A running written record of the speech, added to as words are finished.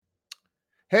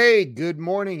Hey, good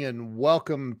morning and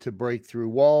welcome to Breakthrough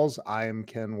Walls. I am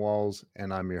Ken Walls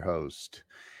and I'm your host.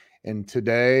 And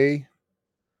today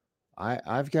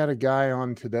I've got a guy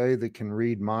on today that can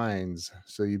read minds.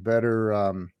 So you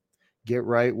better get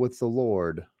right with the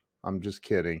Lord. I'm just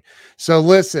kidding. So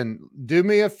listen, do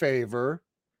me a favor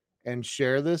and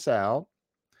share this out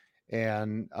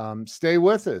and stay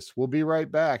with us. We'll be right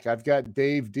back. I've got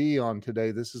Dave Dee on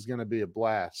today. This is going to be a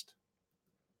blast.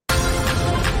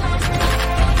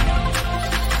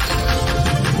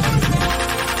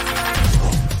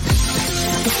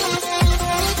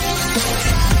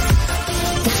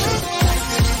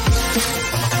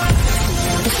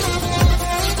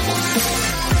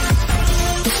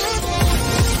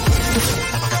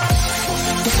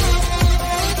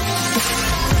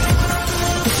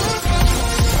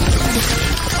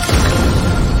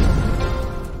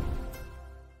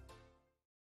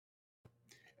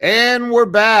 And we're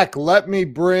back. Let me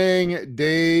bring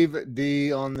Dave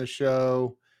Dee on the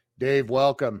show. Dave,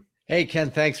 welcome. Hey,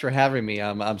 Ken, thanks for having me.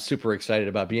 I'm super excited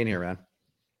about being here, man.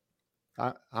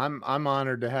 I'm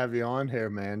honored to have you on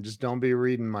here, man. Just don't be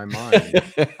reading my mind.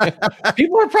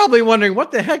 People are probably wondering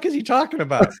what the heck is he talking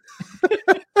about?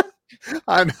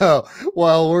 I know.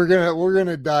 Well, we're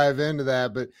gonna dive into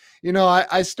that, but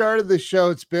I started the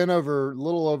show. It's been a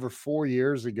little over 4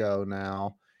 years ago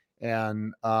now,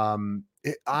 and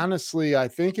honestly, I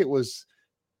think it was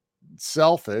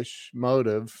selfish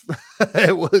motive.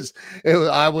 I was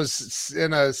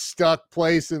in a stuck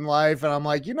place in life, and I'm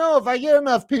like, if I get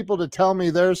enough people to tell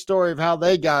me their story of how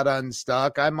they got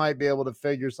unstuck, I might be able to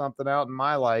figure something out in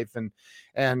my life.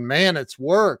 And man, it's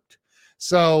worked.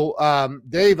 So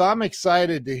Dave, I'm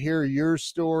excited to hear your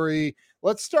story.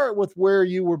 Let's start with where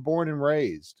you were born and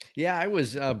raised. Yeah, I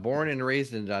was born and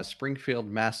raised in Springfield,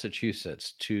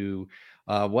 Massachusetts, to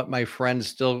what my friends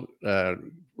still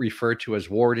refer to as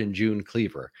Ward and June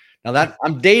Cleaver. Now that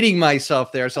I'm dating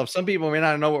myself there, so some people may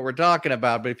not know what we're talking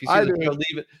about, but if you see the show,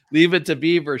 Leave It to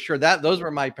Beaver, sure, those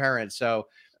were my parents. So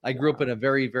I grew up in a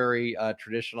very, very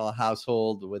traditional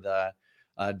household with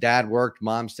dad worked,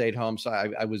 mom stayed home. So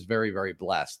I was very, very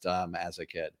blessed as a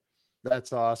kid.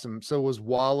 That's awesome. So was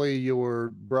Wally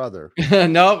your brother?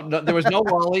 No, there was no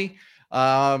Wally.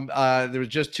 There was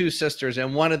just two sisters,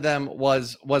 and one of them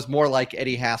was more like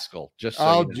Eddie Haskell. Just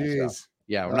so geez. So,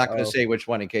 yeah, we're not going to say which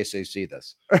one in case they see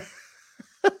this. By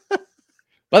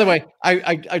the way,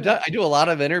 I do a lot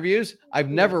of interviews. I've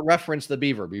never referenced the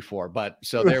beaver before, but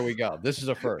so there we go. This is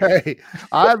a first. Hey,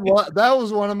 that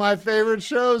was one of my favorite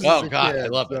shows. Oh God, I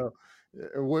love it.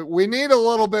 We need a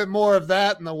little bit more of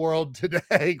that in the world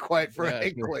today, quite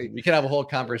frankly. We can have a whole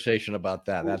conversation about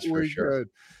that. That's for sure. Could.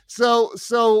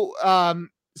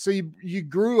 So you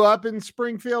grew up in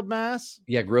Springfield, Mass?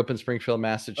 Yeah, grew up in Springfield,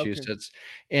 Massachusetts.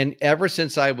 Okay. And ever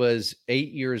since I was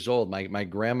 8 years old, my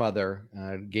grandmother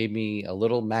gave me a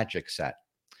little magic set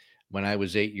when I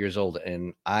was 8 years old.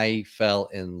 And I fell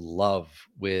in love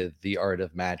with the art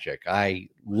of magic. I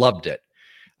loved it.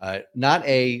 Not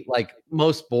like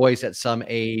most boys at some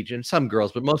age and some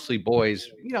girls, but mostly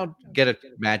boys, get a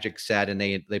magic set and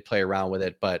they play around with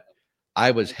it. But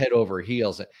I was head over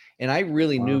heels. And I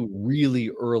really knew really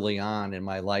early on in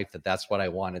my life that that's what I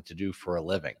wanted to do for a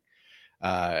living.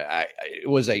 It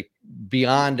was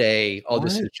beyond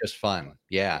this is just fun.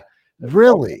 Yeah.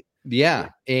 Really? Yeah.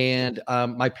 And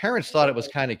my parents thought it was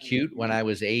kind of cute when I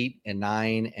was 8 and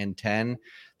 9 and 10.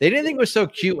 They didn't think it was so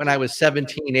cute when I was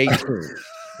 17, 18.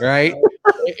 Right.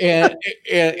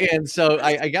 And so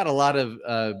I got a lot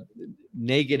of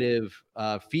negative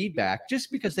feedback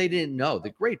just because they didn't know. The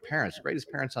greatest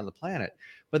parents on the planet,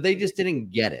 but they just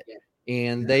didn't get it.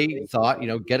 And they thought,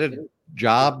 get a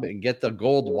job and get the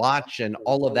gold watch and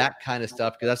all of that kind of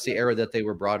stuff, because that's the era that they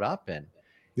were brought up in.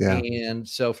 Yeah. And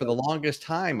so for the longest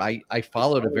time, I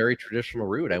followed a very traditional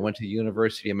route. I went to the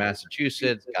University of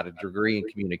Massachusetts, got a degree in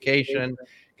communication,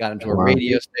 got into a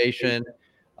radio station,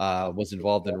 was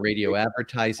involved in radio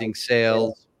advertising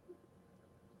sales.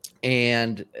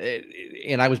 And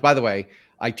I was, by the way,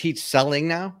 I teach selling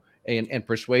now and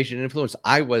persuasion and influence.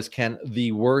 I was, Ken,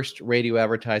 the worst radio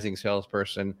advertising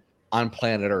salesperson on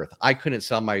planet Earth. I couldn't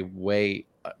sell my way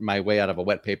out of a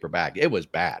wet paper bag. It was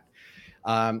bad.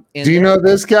 Do you know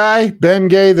this guy, Ben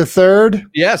Gay III?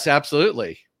 Yes,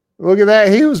 absolutely. Look at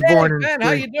that. He was born in Ben,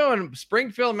 how you doing?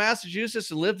 Springfield, Massachusetts,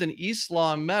 and lived in East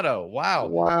Long Meadow. Wow.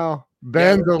 Wow.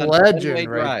 Ben's a legend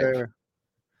right there.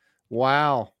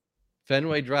 Wow.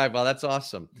 Fenway Drive. Wow, that's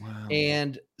awesome. Wow.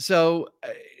 And so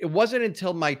it wasn't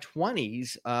until my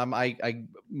 20s, I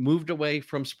moved away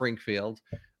from Springfield.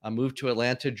 I moved to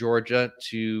Atlanta, Georgia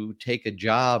to take a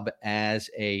job as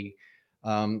a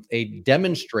a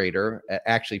demonstrator,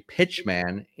 actually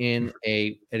pitchman in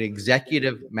an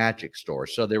executive magic store.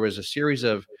 So there was a series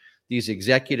of these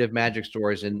executive magic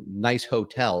stores in nice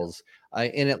hotels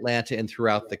in Atlanta and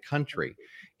throughout the country.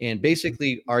 And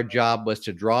basically, our job was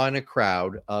to draw in a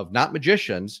crowd of not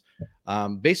magicians.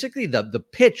 Basically, the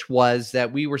pitch was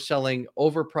that we were selling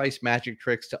overpriced magic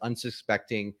tricks to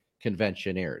unsuspecting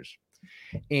conventioneers.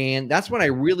 And that's when I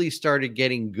really started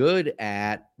getting good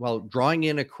at, well, drawing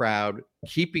in a crowd,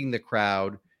 keeping the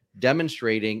crowd,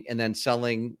 demonstrating, and then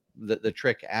selling the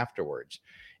trick afterwards.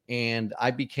 And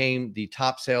I became the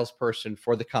top salesperson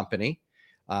for the company.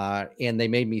 And they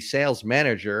made me sales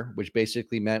manager, which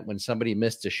basically meant when somebody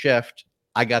missed a shift,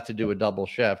 I got to do a double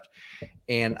shift.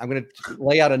 And I'm going to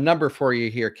lay out a number for you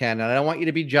here, Ken. And I don't want you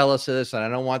to be jealous of this. And I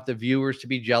don't want the viewers to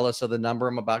be jealous of the number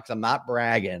I'm about, because I'm not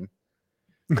bragging.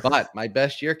 But my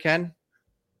best year, Ken,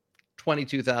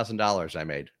 $22,000 I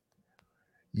made.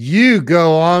 You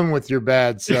go on with your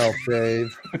bad self,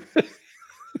 Dave.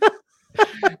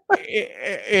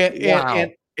 Wow.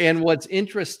 And what's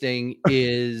interesting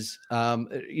is,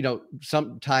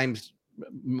 sometimes,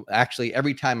 actually,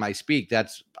 every time I speak,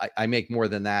 I make more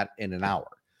than that in an hour.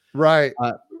 Right.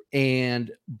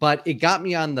 But it got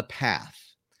me on the path.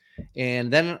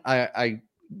 And then I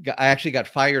actually got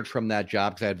fired from that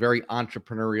job because I had very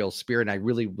entrepreneurial spirit and I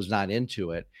really was not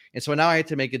into it. And so now I had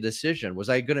to make a decision. Was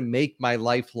I going to make my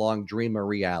lifelong dream a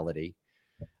reality?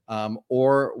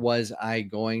 Or was I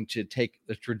going to take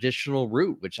the traditional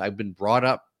route, which I've been brought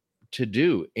up to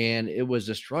do? And it was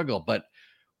a struggle, but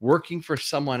working for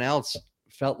someone else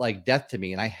felt like death to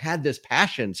me. And I had this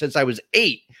passion since I was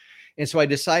 8. And so I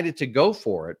decided to go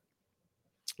for it.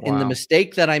 Wow. And the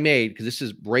mistake that I made, because this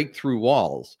is breakthrough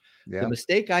walls, the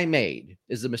mistake I made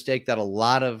is the mistake that a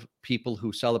lot of people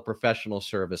who sell a professional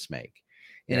service make.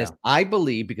 And as I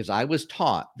believe, because I was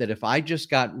taught that if I just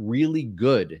got really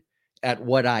good at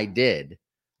what I did,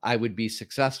 I would be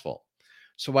successful.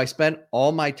 So I spent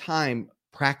all my time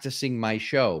practicing my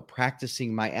show,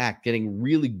 practicing my act, getting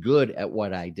really good at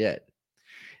what I did.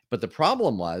 But the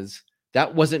problem was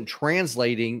that wasn't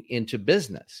translating into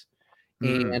business.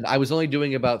 And I was only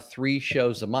doing about 3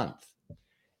 shows a month.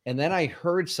 And then I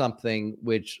heard something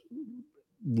which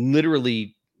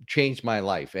literally changed my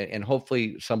life. And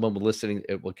hopefully someone listening,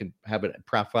 can have a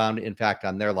profound impact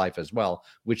on their life as well,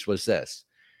 which was this.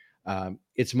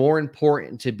 It's more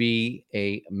important to be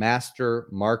a master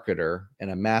marketer and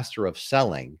a master of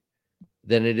selling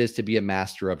than it is to be a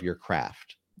master of your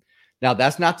craft. Now,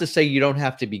 that's not to say you don't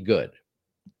have to be good.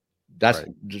 That's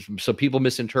just so people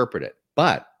misinterpret it.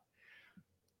 But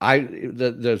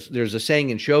there's a saying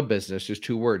in show business, there's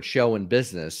 2 words, show and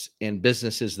business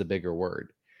is the bigger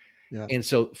word. Yeah. And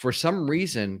so for some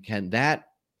reason, Ken, that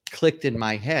clicked in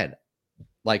my head.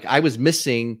 Like I was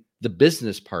missing the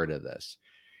business part of this.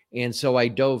 And so I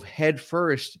dove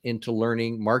headfirst into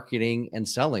learning marketing and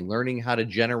selling, learning how to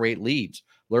generate leads,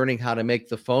 learning how to make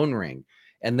the phone ring,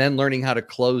 and then learning how to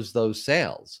close those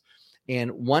sales.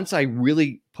 And once I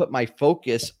really put my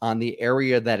focus on the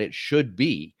area that it should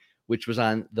be, which was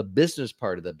on the business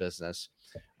part of the business,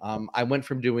 I went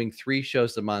from doing 3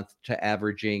 shows a month to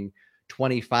averaging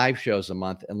 25 shows a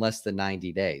month in less than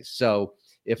 90 days. So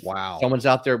if someone's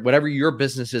out there, whatever your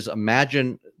business is,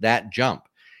 imagine that jump.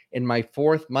 In my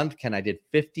 4th month, Ken, I did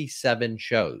 57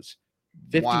 shows,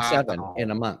 57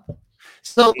 in a month.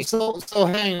 So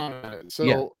hang on a minute.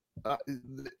 So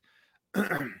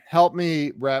help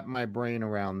me wrap my brain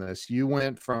around this. You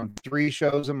went from 3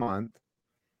 shows a month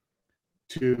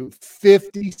to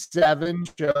 57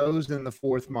 shows in the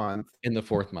 4th month.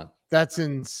 That's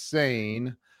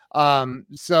insane.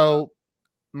 So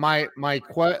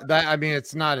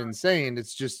it's not insane.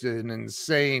 It's just an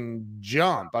insane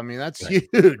jump. I mean, that's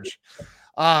huge.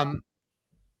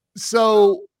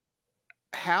 So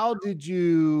how did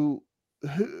you,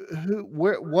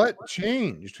 what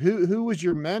changed? Who was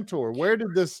your mentor? Where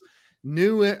did this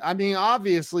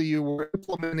obviously you were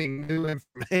implementing new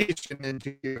information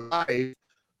into your life.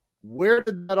 Where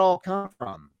did that all come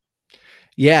from?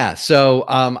 Yeah. So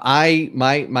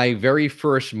my very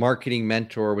first marketing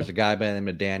mentor was a guy by the name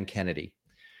of Dan Kennedy.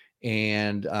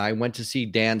 And I went to see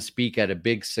Dan speak at a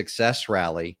big success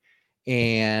rally.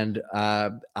 And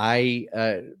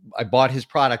I bought his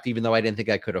product, even though I didn't think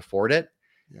I could afford it.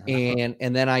 Yeah.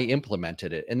 And then I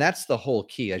implemented it. And that's the whole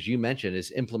key, as you mentioned,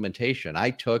 is implementation.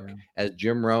 I took, as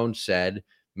Jim Rohn said,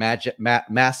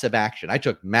 massive action. I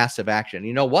took massive action.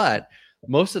 You know what?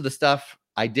 Most of the stuff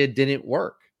I did didn't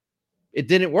work. It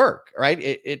didn't work, right?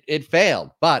 It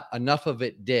failed, but enough of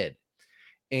it did.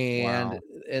 And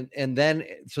then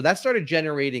so that started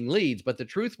generating leads. But the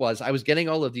truth was I was getting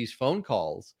all of these phone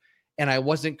calls and I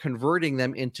wasn't converting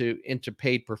them into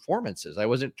paid performances. I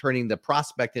wasn't turning the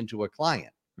prospect into a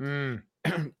client.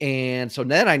 And so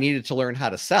then I needed to learn how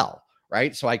to sell,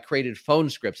 right? So I created phone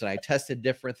scripts and I tested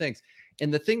different things.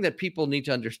 And the thing that people need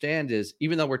to understand is,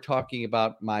 even though we're talking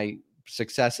about my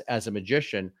success as a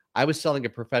magician, I was selling a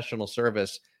professional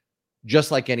service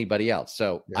just like anybody else.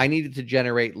 So I needed to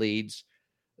generate leads.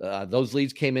 Those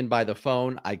leads came in by the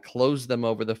phone. I closed them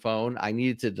over the phone. I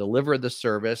needed to deliver the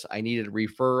service. I needed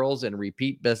referrals and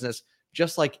repeat business,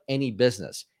 just like any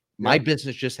business. My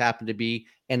business just happened to be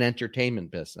an entertainment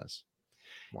business.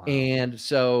 Wow. And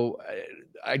so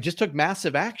I just took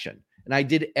massive action, and I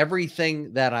did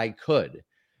everything that I could.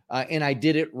 And I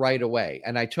did it right away.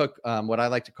 And I took what I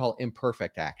like to call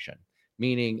imperfect action,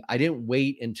 meaning I didn't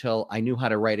wait until I knew how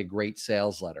to write a great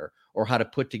sales letter or how to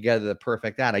put together the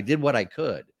perfect ad. I did what I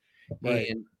could. Right.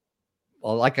 And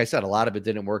well, like I said, a lot of it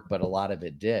didn't work, but a lot of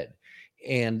it did.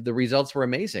 And the results were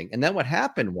amazing. And then what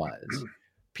happened was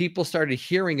people started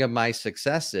hearing of my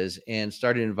successes and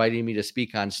started inviting me to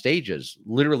speak on stages,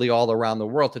 literally all around the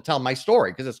world, to tell my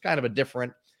story, because it's kind of a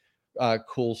different,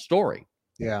 cool story.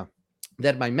 Yeah.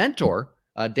 Then my mentor,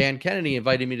 Dan Kennedy,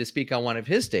 invited me to speak on one of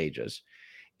his stages.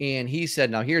 And he said,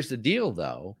 now here's the deal,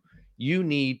 though. You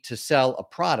need to sell a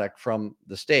product from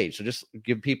the stage. So just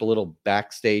give people a little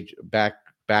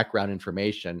background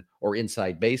information or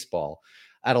inside baseball.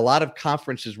 At a lot of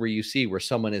conferences where you see where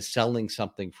someone is selling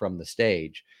something from the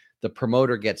stage, the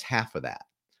promoter gets half of that.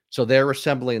 So they're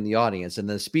assembling the audience and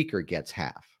the speaker gets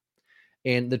half.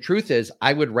 And the truth is,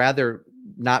 I would rather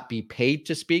not be paid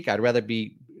to speak. I'd rather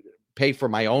be paid for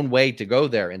my own way to go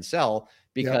there and sell,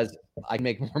 because I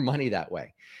make more money that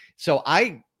way. So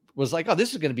I was like, oh,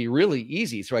 this is going to be really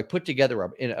easy. So I put together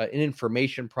an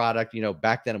information product. You know,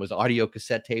 back then it was audio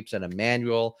cassette tapes and a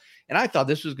manual. And I thought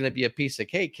this was going to be a piece of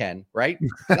cake, Ken, right?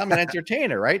 I'm an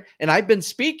entertainer, right? And I've been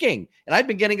speaking and I've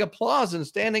been getting applause and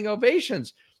standing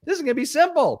ovations. This is going to be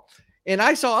simple. And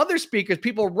I saw other speakers,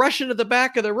 people rush into the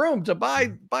back of the room to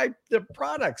buy the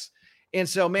products. And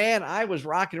so, man, I was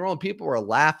rocking and rolling. People were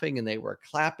laughing and they were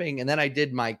clapping. And then I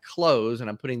did my close, and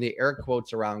I'm putting the air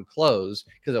quotes around close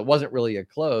because it wasn't really a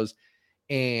close.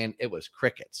 And it was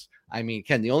crickets. I mean,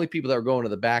 Ken, the only people that were going to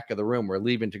the back of the room were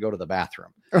leaving to go to the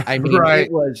bathroom. I mean, right.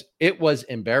 it was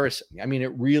embarrassing. I mean,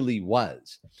 it really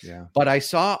was. Yeah. But I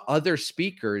saw other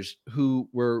speakers who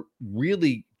were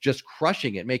really just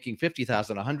crushing it, making $50,000,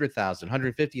 $100,000,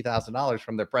 $150,000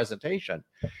 from their presentation.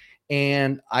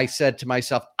 And I said to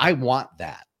myself, I want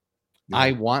that. Yeah.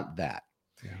 I want that.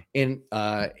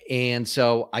 Yeah. And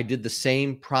so I did the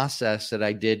same process that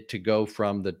I did to go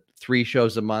from the 3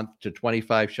 shows a month to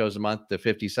 25 shows a month to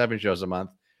 57 shows a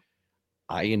month.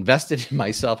 I invested in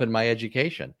myself and my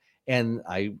education. And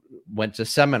I went to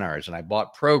seminars and I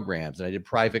bought programs and I did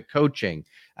private coaching.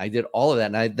 I did all of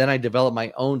that. And then I developed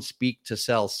my own speak to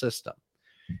sell system.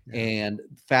 Yeah. And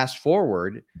fast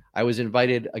forward, I was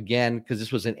invited again, because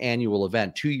this was an annual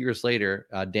event. 2 years later,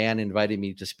 Dan invited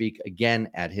me to speak again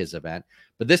at his event,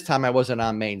 but this time I wasn't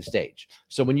on main stage.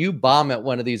 So when you bomb at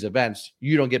one of these events,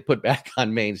 you don't get put back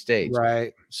on main stage.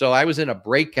 Right. So I was in a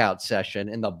breakout session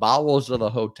in the bowels of the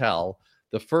hotel,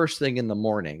 the first thing in the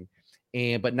morning.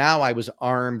 But now I was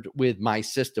armed with my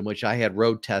system, which I had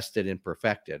road tested and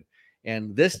perfected.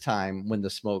 And this time, when the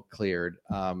smoke cleared,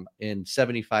 in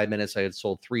 75 minutes, I had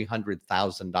sold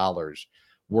 $300,000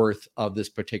 worth of this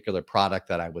particular product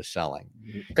that I was selling.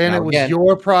 And now, it was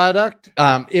your product?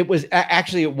 It was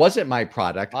actually, it wasn't my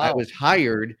product. Wow. I was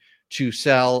hired to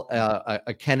sell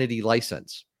a Kennedy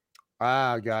license.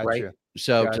 Ah, gotcha. Right?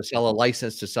 So to sell a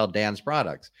license to sell Dan's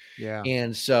products. Yeah.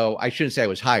 And so I shouldn't say I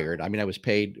was hired. I mean, I was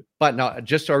paid, but no,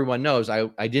 just so everyone knows,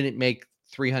 I didn't make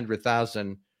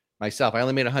 $300,000 myself. I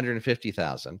only made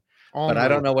 $150,000, but I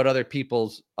don't know what other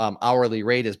people's hourly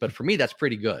rate is. But for me, that's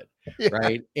pretty good, yeah.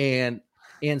 Right? And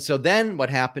so then what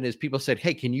happened is people said,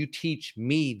 "Hey, can you teach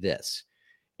me this?"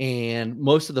 And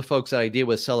most of the folks that I did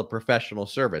was sell a professional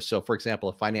service. So, for example,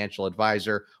 a financial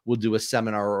advisor will do a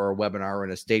seminar or a webinar, or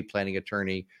an estate planning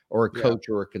attorney, or a coach,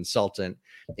 or a consultant.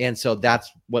 And so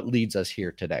that's what leads us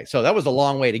here today. So that was a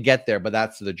long way to get there, but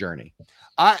that's the journey.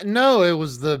 No, it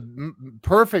was the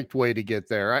perfect way to get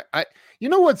there. You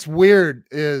know, what's weird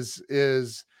is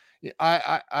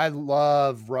I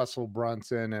love Russell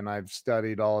Brunson, and I've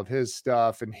studied all of his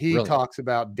stuff, and he talks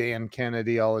about Dan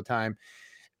Kennedy all the time.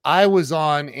 I was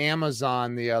on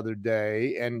Amazon the other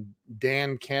day and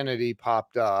Dan Kennedy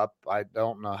popped up. I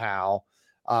don't know how,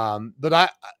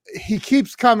 but he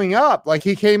keeps coming up. Like,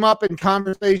 he came up in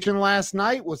conversation last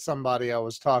night with somebody I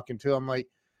was talking to. I'm like,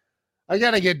 I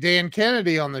got to get Dan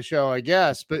Kennedy on the show, I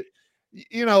guess. But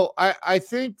I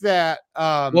think that,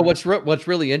 Well, what's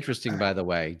really interesting, by the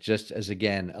way, just as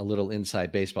again a little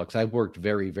inside baseball, because I've worked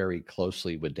very, very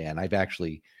closely with Dan.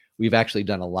 We've actually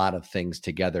done a lot of things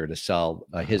together to sell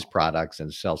his products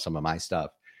and sell some of my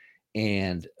stuff,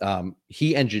 and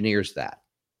he engineers that.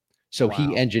 So he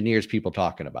wow. engineers people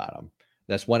talking about him.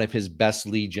 That's one of his best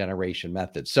lead generation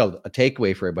methods. So a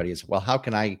takeaway for everybody is, well, how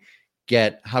can I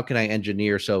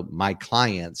engineer so my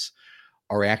clients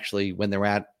are actually, when they're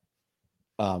at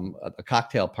a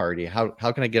cocktail party, how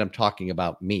can I get them talking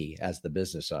about me as the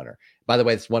business owner? By the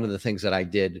way, it's one of the things that I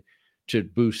did to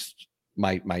boost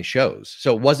my shows.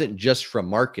 So it wasn't just from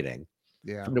marketing.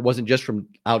 Yeah. It wasn't just from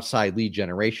outside lead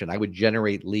generation. I would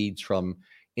generate leads from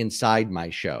inside my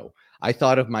show. I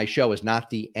thought of my show as not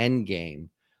the end game,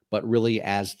 but really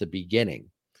as the beginning.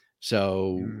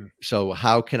 So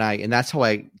how can I, and that's how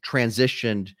I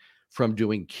transitioned from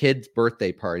doing kids'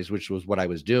 birthday parties, which was what I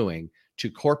was doing,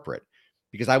 to corporate,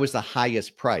 because I was the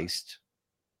highest priced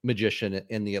magician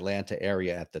in the Atlanta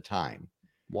area at the time.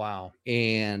 Wow.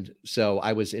 And so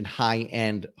I was in high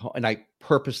end, and I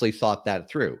purposely thought that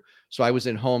through. So I was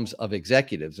in homes of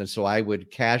executives. And so I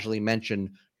would casually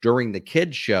mention during the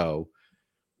kids show,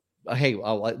 hey,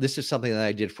 this is something that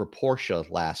I did for Porsche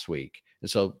last week. And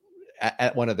so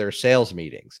at one of their sales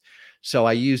meetings. So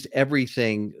I used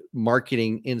everything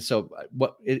marketing in. So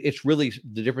it's really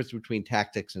the difference between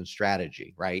tactics and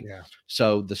strategy, right? Yeah.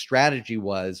 So the strategy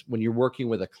was when you're working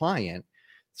with a client.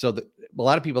 So a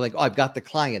lot of people think, oh, I've got the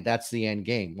client, that's the end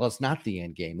game. Well, it's not the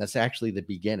end game. That's actually the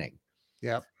beginning.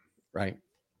 Yep. Right.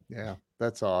 Yeah.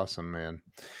 That's awesome, man.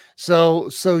 So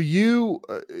you,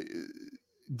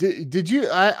 did you,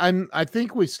 I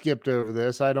think we skipped over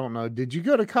this. I don't know. Did you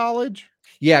go to college?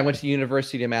 Yeah, I went to the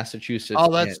University of Massachusetts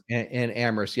in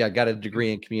Amherst. Yeah, I got a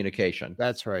degree in communication.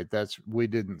 That's right. We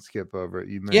didn't skip over it.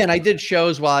 You mentioned. Yeah, and I did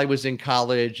shows while I was in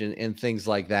college and things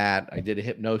like that. I did a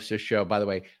hypnosis show, by the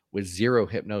way, with zero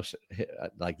hypnosis,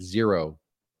 like zero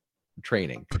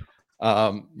training,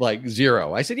 like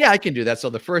zero. I said, yeah, I can do that. So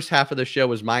the first half of the show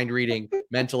was mind reading,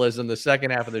 mentalism. The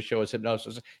second half of the show was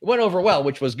hypnosis. It went over well,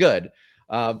 which was good.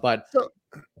 But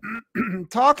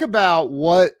talk about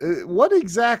what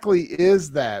exactly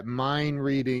is that mind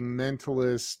reading,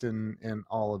 mentalist, and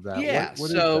all of that. Yeah,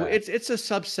 what so is that? it's a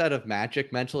subset of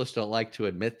magic. Mentalists don't like to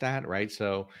admit that, right?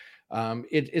 So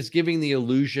it is giving the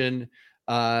illusion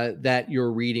that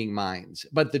you're reading minds.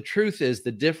 But the truth is,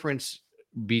 the difference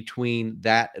between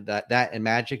that and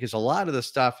magic is a lot of the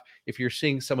stuff. If you're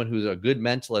seeing someone who's a good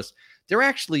mentalist, they're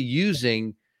actually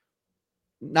using,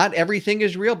 not everything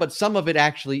is real, but some of it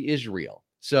actually is real.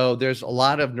 So there's a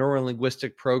lot of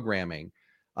neurolinguistic programming,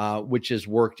 which is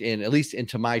worked in, at least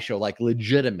into my show, like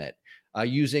legitimate,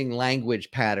 using language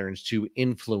patterns to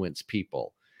influence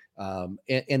people.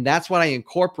 And that's what I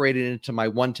incorporated into my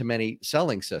one-to-many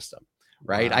selling system,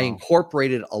 right? Wow. I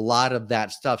incorporated a lot of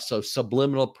that stuff. So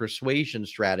subliminal persuasion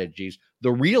strategies,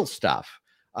 the real stuff,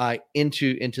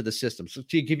 into the system. So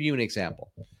to give you an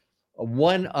example,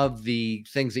 one of the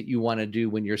things that you want to do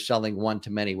when you're selling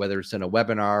one-to-many, whether it's in a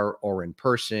webinar or in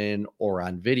person or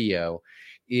on video,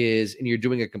 is, and you're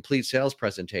doing a complete sales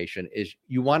presentation, is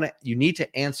you need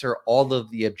to answer all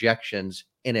of the objections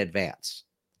in advance.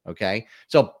 Okay.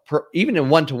 So even in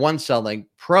one-to-one selling,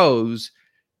 pros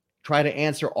try to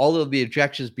answer all of the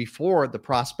objections before the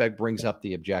prospect brings up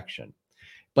the objection.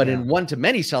 But in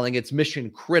one-to-many selling, it's mission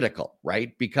critical,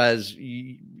 right? Because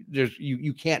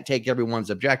you can't take everyone's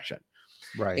objection.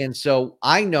 Right. And so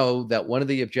I know that one of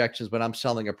the objections when I'm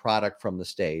selling a product from the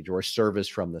stage or a service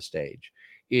from the stage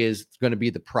is going to be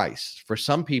the price. For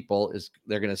some people,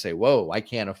 they're going to say, whoa, I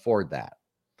can't afford that.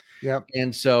 Yep.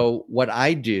 And so what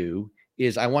I do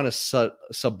is I want to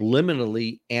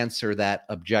subliminally answer that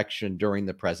objection during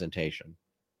the presentation.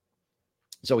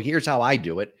 So here's how I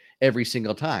do it every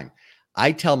single time.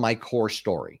 I tell my core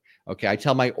story. Okay. I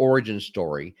tell my origin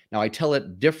story. Now I tell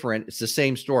it different. It's the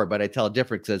same story, but I tell it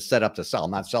different because it's set up to sell.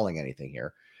 I'm not selling anything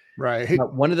here. Right.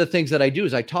 But one of the things that I do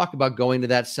is I talk about going to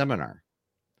that seminar.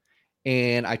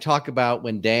 And I talk about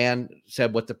when Dan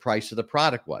said what the price of the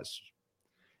product was.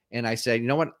 And I said, you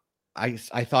know what? I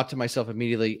thought to myself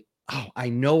immediately, oh, I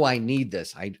know I need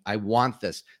this. I want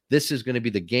this. This is going to be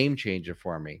the game changer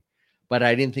for me. But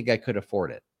I didn't think I could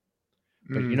afford it.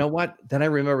 But you know what? Then I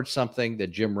remembered something that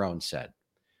Jim Rohn said.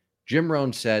 Jim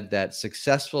Rohn said that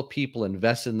successful people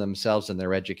invest in themselves and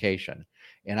their education.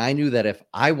 And I knew that if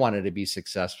I wanted to be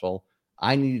successful,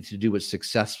 I needed to do what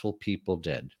successful people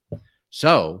did.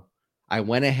 So I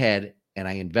went ahead and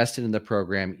I invested in the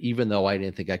program, even though I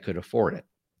didn't think I could afford it.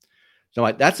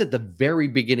 So that's at the very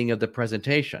beginning of the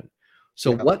presentation.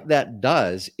 So what that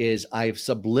does is I've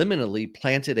subliminally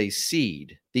planted a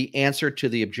seed, the answer to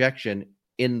the objection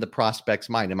in the prospect's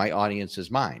mind, in my audience's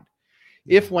mind.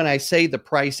 If when I say the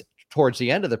price towards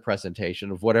the end of the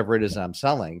presentation of whatever it is I'm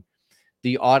selling,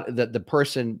 the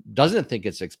person doesn't think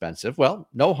it's expensive, well,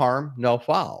 no harm, no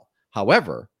foul.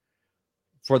 However,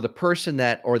 for the person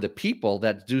that, or the people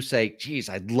that do say, geez,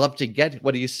 I'd love to get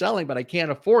what he's selling, but I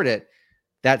can't afford it,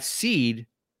 that seed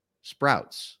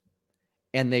sprouts.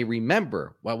 And they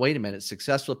remember, well, wait a minute,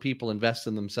 successful people invest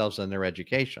in themselves and their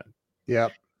education.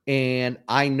 Yep. And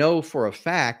I know for a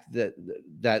fact that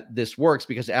this works,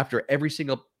 because after every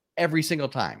single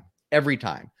time, every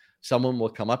time someone will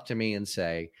come up to me and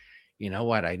say, you know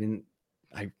what,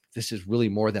 this is really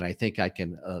more than I think I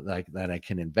can, that I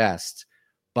can invest.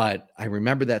 But I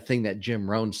remember that thing that Jim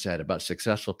Rohn said about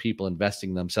successful people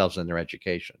investing themselves in their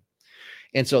education.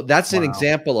 And so that's an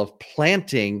example of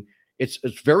planting. It's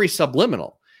very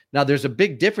subliminal. Now, there's a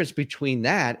big difference between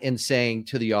that and saying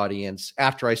to the audience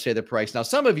after I say the price. Now,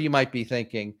 some of you might be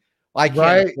thinking, well, I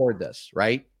can't afford this,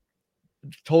 right?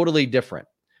 Totally different.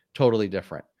 Totally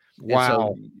different.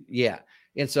 Wow.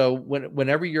 And so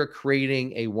whenever you're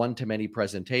creating a one-to-many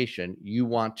presentation, you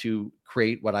want to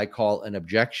create what I call an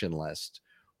objection list.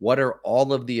 What are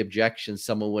all of the objections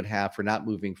someone would have for not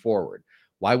moving forward?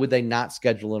 Why would they not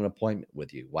schedule an appointment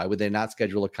with you? Why would they not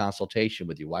schedule a consultation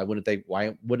with you? Why wouldn't they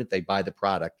buy the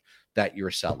product that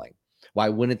you're selling? Why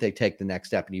wouldn't they take the next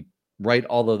step? And you write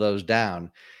all of those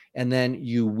down, and then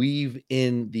you weave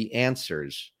in the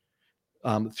answers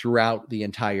throughout the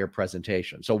entire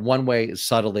presentation. So one way is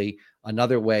subtly,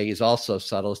 another way is also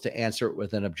subtle, is to answer it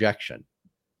with an objection,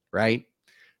 right?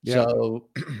 Yeah. So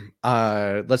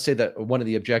let's say that one of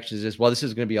the objections is, well, this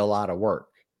is going to be a lot of work.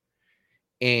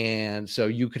 And so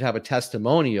you could have a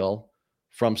testimonial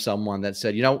from someone that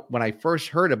said, you know, when I first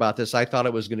heard about this, I thought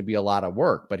it was going to be a lot of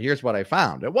work, but here's what I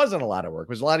found. It wasn't a lot of work. It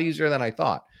was a lot easier than I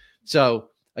thought. So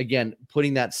again,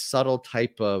 putting that subtle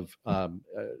type of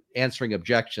answering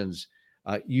objections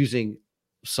using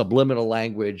subliminal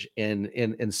language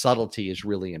in subtlety is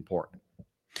really important.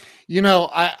 You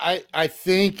know, I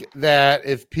think that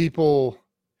if people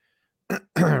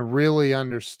really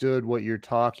understood what you're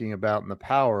talking about and the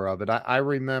power of it, I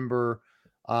remember,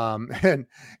 and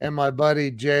my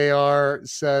buddy JR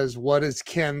says, what is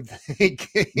Ken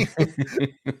thinking?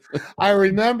 I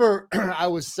remember I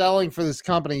was selling for this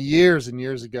company years and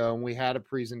years ago, and we had a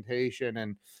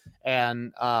presentation,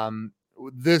 and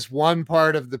this one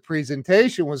part of the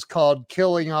presentation was called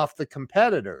killing off the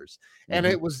competitors. And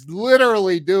it was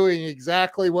literally doing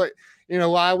exactly what, you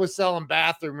know, I was selling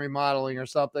bathroom remodeling or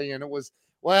something. And it was,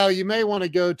 well, you may want to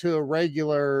go to a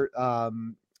regular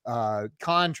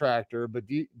contractor, but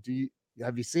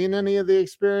have you seen any of the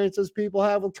experiences people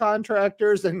have with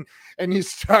contractors? And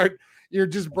you're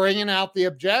just bringing out the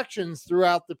objections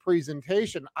throughout the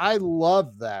presentation. I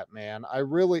love that, man.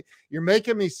 You're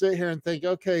making me sit here and think,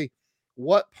 okay,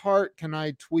 what part can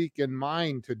I tweak in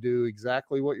mind to do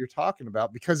exactly what you're talking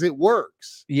about? Because it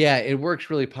works. Yeah, it works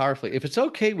really powerfully. If it's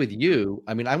okay with you,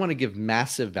 I mean, I want to give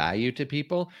massive value to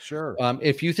people. Sure.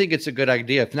 If you think it's a good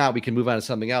idea, if not, we can move on to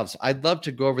something else. I'd love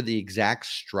to go over the exact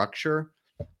structure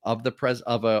of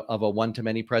a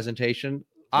one-to-many presentation.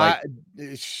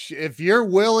 If you're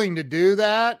willing to do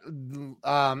that,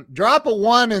 drop a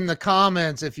 1 in the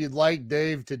comments if you'd like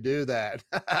Dave to do that.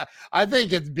 I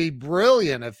think it'd be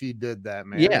brilliant if he did that,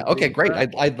 man. Yeah. Okay, great.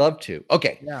 I'd love to.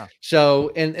 Okay. Yeah.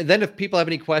 So, and then if people have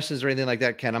any questions or anything like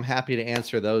that, Ken, I'm happy to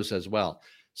answer those as well.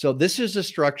 So this is a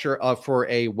structure for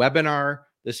a webinar.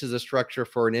 This is a structure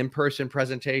for an in-person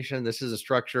presentation. This is a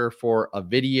structure for a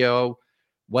video,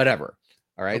 whatever.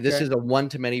 All right. Okay. This is a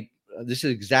one-to-many. This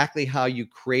is exactly how you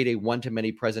create a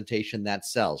one-to-many presentation that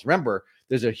sells. Remember,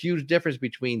 there's a huge difference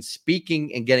between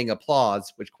speaking and getting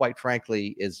applause, which quite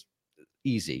frankly is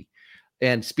easy,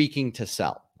 and speaking to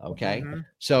sell. Okay.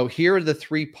 So here are the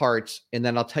 3 parts, and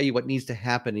then I'll tell you what needs to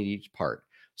happen in each part.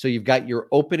 So you've got your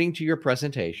opening to your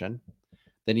presentation,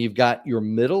 then you've got your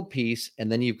middle piece, and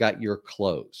then you've got your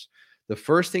close. The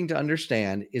first thing to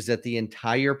understand is that the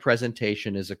entire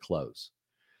presentation is a close.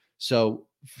 So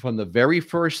from the very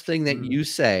first thing that you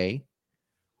say,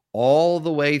 all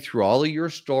the way through all of your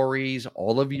stories,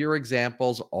 all of your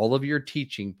examples, all of your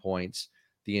teaching points,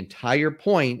 the entire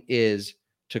point is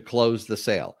to close the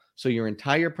sale. So your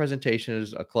entire presentation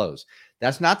is a close.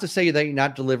 That's not to say that you're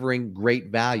not delivering great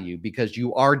value, because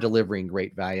you are delivering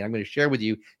great value. I'm going to share with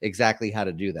you exactly how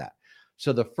to do that.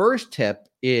 So the first tip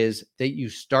is that you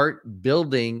start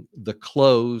building the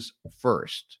close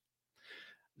first.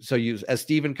 So as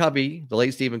Stephen Covey, the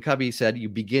late Stephen Covey said, you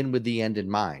begin with the end in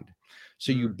mind.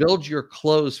 So you build your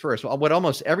close first. Well, what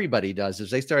almost everybody does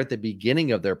is they start at the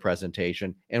beginning of their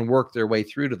presentation and work their way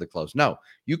through to the close. No,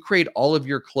 you create all of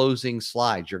your closing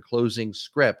slides, your closing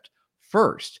script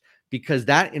first, because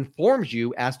that informs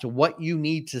you as to what you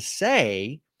need to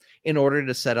say in order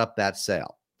to set up that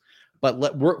sale.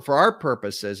 But for our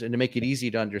purposes and to make it easy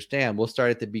to understand, we'll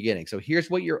start at the beginning. So here's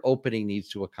what your opening needs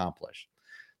to accomplish.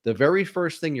 The very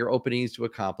first thing your opening needs to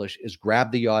accomplish is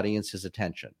grab the audience's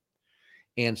attention.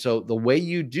 And so the way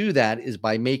you do that is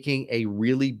by making a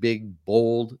really big,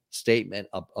 bold statement,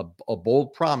 a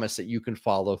bold promise that you can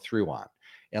follow through on.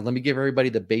 And let me give everybody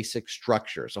the basic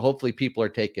structure. So hopefully people are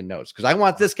taking notes, because I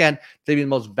want this, Ken, to be the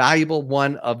most valuable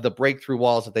one of the breakthrough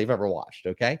walls that they've ever watched.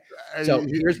 Okay. So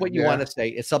here's what you want to say.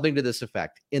 It's something to this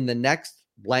effect. In the next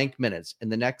blank minutes, in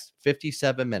the next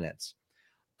 57 minutes,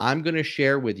 I'm going to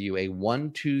share with you a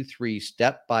 1, 2, 3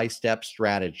 step-by-step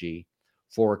strategy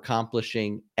for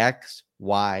accomplishing X,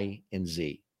 Y, and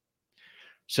Z.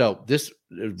 So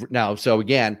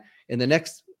again, in the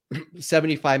next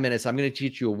 75 minutes, I'm going to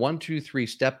teach you a 1, 2, 3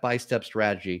 step-by-step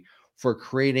strategy for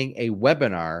creating a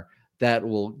webinar that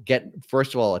will get,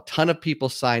 first of all, a ton of people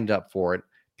signed up for it,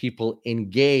 people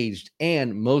engaged,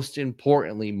 and most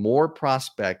importantly, more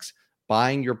prospects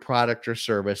buying your product or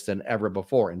service than ever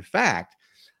before. In fact,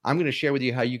 I'm going to share with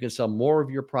you how you can sell more of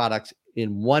your products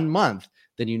in 1 month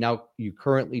than you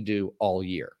currently do all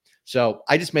year. So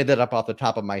I just made that up off the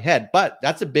top of my head, but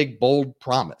that's a big, bold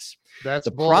promise. That's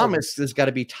the bold. promise has got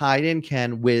to be tied in,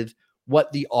 Ken, with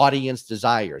what the audience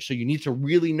desires. So you need to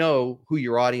really know who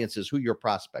your audience is, who your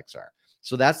prospects are.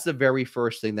 So that's the very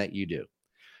first thing that you do.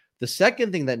 The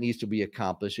second thing that needs to be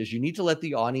accomplished is you need to let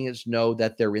the audience know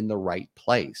that they're in the right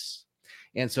place.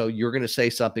 And so you're going to say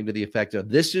something to the effect of,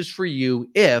 this is for you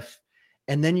if,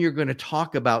 and then you're going to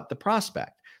talk about the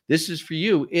prospect. This is for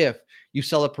you if you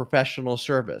sell a professional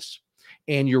service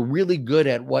and you're really good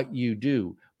at what you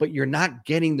do, but you're not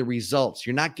getting the results.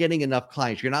 You're not getting enough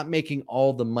clients. You're not making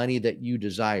all the money that you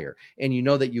desire. And you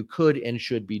know that you could and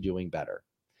should be doing better.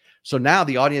 So now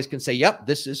the audience can say, yep,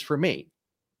 this is for me.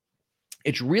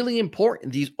 It's really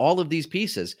important, all of these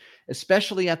pieces,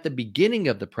 especially at the beginning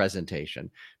of the presentation,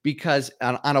 because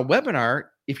on a webinar,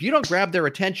 if you don't grab their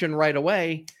attention right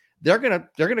away, they're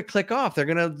gonna click off. They're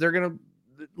gonna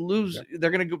lose. Yep.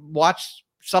 They're gonna watch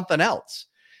something else.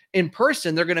 In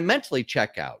person, they're gonna mentally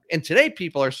check out. And today,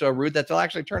 people are so rude that they'll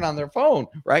actually turn on their phone,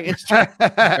 right?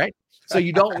 Right. So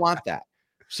you don't want that.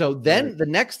 So then the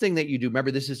next thing that you do,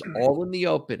 remember, this is all in the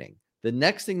opening. The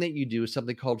next thing that you do is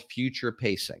something called future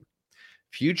pacing.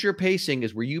 Future pacing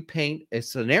is where you paint a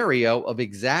scenario of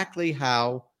exactly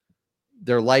how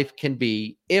their life can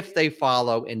be if they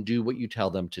follow and do what you tell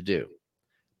them to do.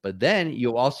 But then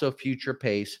you also future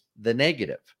pace the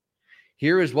negative.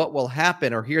 Here is what will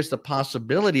happen, or here's the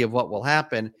possibility of what will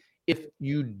happen if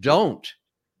you don't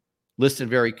listen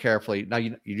very carefully. Now,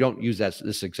 you don't use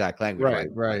this exact language,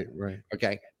 right?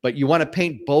 Okay. But you want to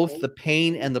paint both the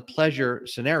pain and the pleasure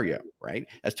scenario, right?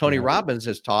 As Tony Robbins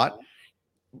has taught,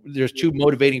 there's two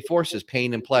motivating forces,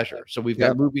 pain and pleasure. So we've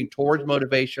got moving towards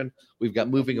motivation. We've got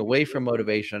moving away from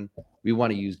motivation. We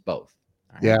want to use both.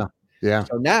 Right? Yeah.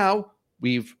 So now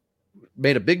we've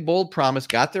made a big, bold promise,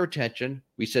 got their attention.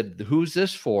 We said, who's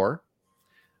this for?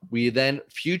 We then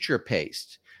future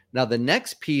paced. Now, the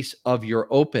next piece of your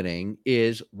opening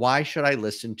is, why should I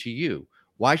listen to you?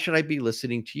 Why should I be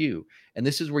listening to you? And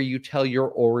this is where you tell your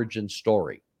origin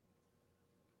story.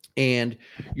 And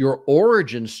your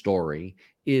origin story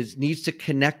needs to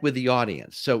connect with the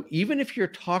audience. So even if you're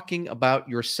talking about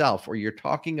yourself or you're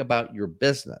talking about your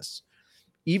business,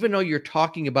 even though you're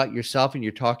talking about yourself and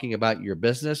you're talking about your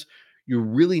business, you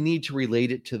really need to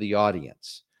relate it to the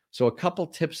audience. So a couple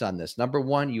tips on this. Number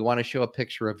one, you want to show a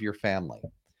picture of your family.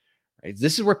 Right?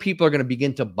 This is where people are going to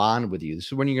begin to bond with you. This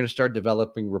is when you're going to start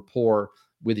developing rapport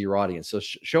with your audience. So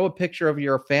show a picture of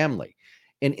your family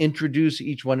and introduce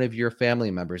each one of your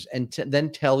family members, and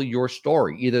then tell your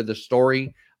story, either the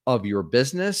story of your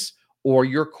business or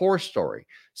your core story.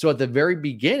 So at the very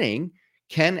beginning,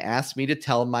 Ken asked me to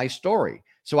tell my story.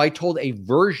 So I told a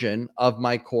version of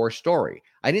my core story.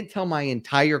 I didn't tell my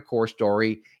entire core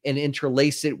story and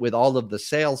interlace it with all of the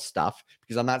sales stuff,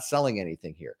 because I'm not selling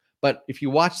anything here. But if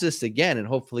you watch this again, and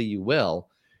hopefully you will,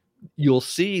 you'll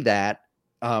see that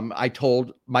I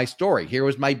told my story. Here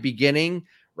was my beginning,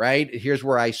 right? Here's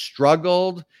where I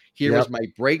struggled. Here was my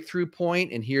breakthrough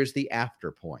point, and here's the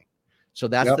after point. So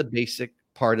that's the basic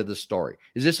part of the story.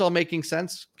 Is this all making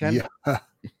sense, Ken? Yeah,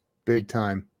 big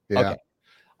time. Yeah. Okay.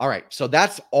 All right. So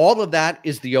that's all of that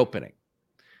is the opening.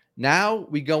 Now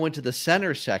we go into the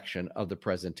center section of the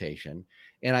presentation.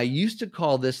 And I used to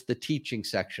call this the teaching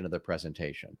section of the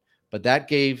presentation, but that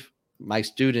gave my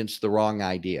students the wrong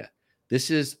idea. This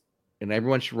is, and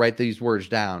everyone should write these words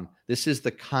down, this is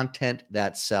the content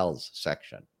that sells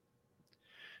section.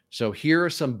 So here are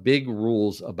some big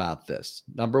rules about this.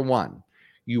 Number one,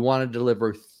 you want to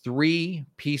deliver 3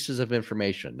 pieces of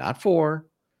information, not 4,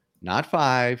 not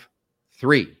 5,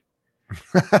 3.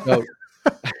 So,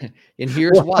 and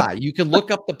here's why. You can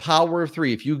look up the power of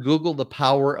 3. If you Google the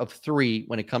power of 3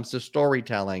 when it comes to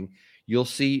storytelling, you'll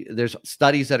see there's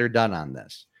studies that are done on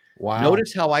this. Wow.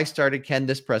 Notice how I started, Ken,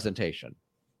 this presentation.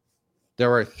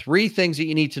 There are 3 things that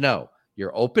you need to know: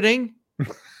 your opening,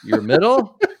 your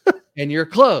middle, and your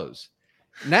close.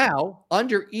 Now,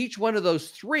 under each one of those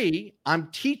 3, I'm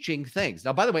teaching things.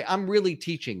 Now, by the way, I'm really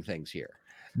teaching things here.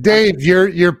 Dave,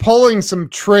 you're pulling some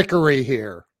trickery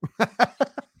here.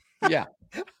 Yeah.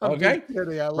 Okay.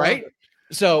 I love right. it.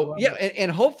 So yeah,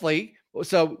 and hopefully,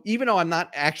 so even though I'm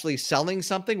not actually selling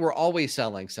something, we're always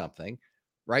selling something,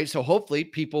 right? So hopefully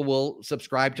people will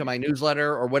subscribe to my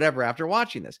newsletter or whatever after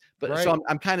watching this. But Right. so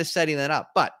I'm kind of setting that up.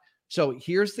 But so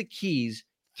here's the keys: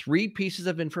 3 pieces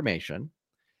of information,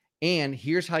 and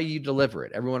here's how you deliver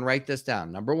it. Everyone write this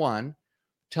down. Number 1,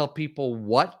 tell people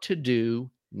what to do,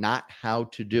 not how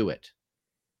to do it.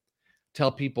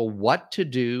 Tell people what to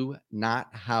do, not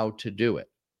how to do it.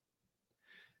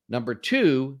 Number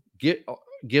 2,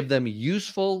 give them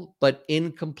useful but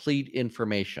incomplete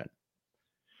information.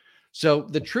 So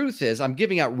the truth is, I'm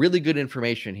giving out really good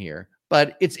information here,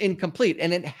 but it's incomplete,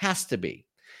 and it has to be.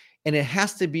 And it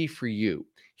has to be for you.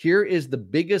 Here is the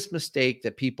biggest mistake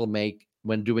that people make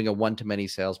when doing a one-to-many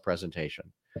sales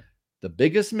presentation. The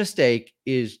biggest mistake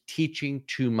is teaching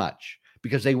too much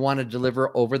because they want to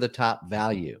deliver over-the-top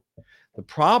value. The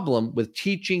problem with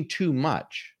teaching too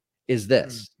much is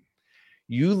this.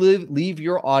 You leave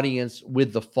your audience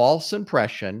with the false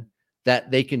impression that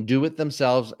they can do it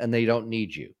themselves and they don't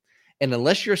need you. And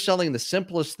unless you're selling the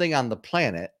simplest thing on the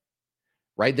planet,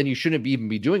 right, then you shouldn't even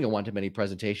be doing a one-to-many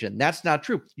presentation. That's not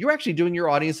true. You're actually doing your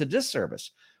audience a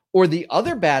disservice. Or the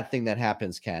other bad thing that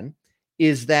happens, Ken,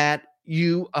 is that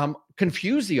you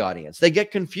confuse the audience. They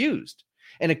get confused.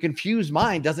 And a confused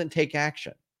mind doesn't take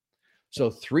action. So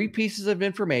 3 pieces of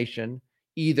information,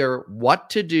 either what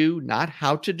to do, not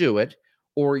how to do it,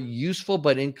 or useful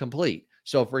but incomplete.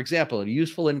 So for example,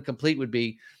 useful and incomplete would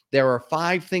be, there are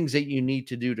 5 things that you need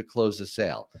to do to close the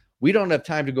sale. We don't have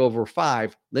time to go over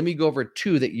 5. Let me go over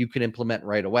 2 that you can implement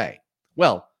right away.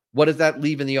 Well, what does that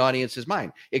leave in the audience's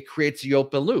mind? It creates the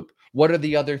open loop. What are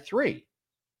the other 3?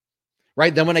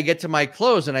 Right? Then when I get to my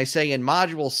close and I say, in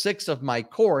module 6 of my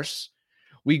course,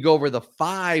 we go over the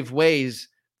 5 ways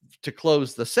to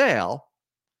close the sale,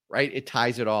 right? It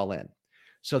ties it all in.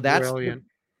 So that's brilliant.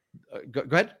 Go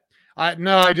ahead.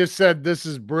 I just said this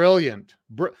is brilliant.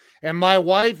 And my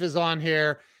wife is on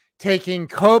here taking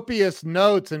copious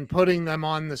notes and putting them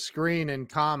on the screen in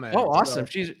comments. Oh, awesome.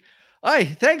 So.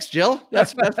 Thanks, Jill.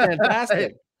 That's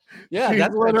fantastic. Yeah, she's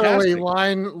that's literally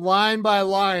fantastic. line by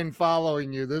line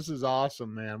following you. This is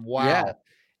awesome, man. Wow. Yeah.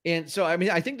 And so, I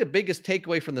mean, I think the biggest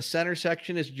takeaway from the center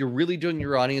section is you're really doing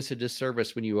your audience a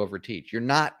disservice when you overteach. You're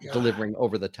not delivering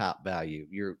over the top value.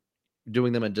 You're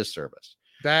doing them a disservice.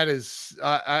 That is,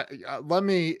 let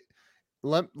me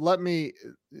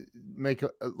make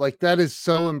that is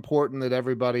so important that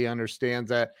everybody understands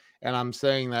that. And I'm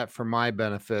saying that for my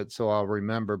benefit, so I'll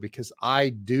remember, because I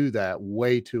do that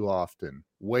way too often,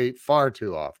 far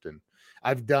too often.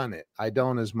 I've done it. I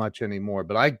don't as much anymore,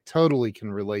 but I totally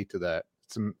can relate to that.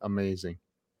 It's amazing.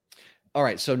 All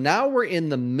right. So now we're in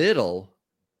the middle.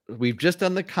 We've just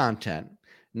done the content.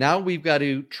 Now we've got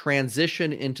to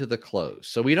transition into the close.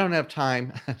 So we don't have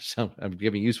time. So I'm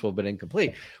giving useful but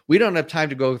incomplete. We don't have time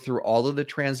to go through all of the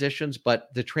transitions,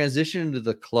 but the transition into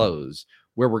the close,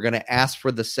 where we're going to ask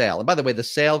for the sale. And by the way, the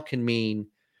sale can mean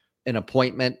an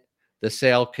appointment. The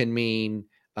sale can mean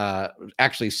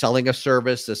actually selling a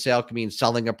service. The sale can mean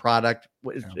selling a product.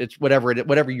 It's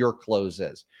whatever your close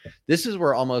is. This is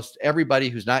where almost everybody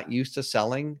who's not used to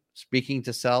speaking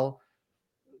to sell,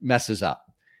 messes up.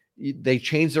 They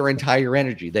change their entire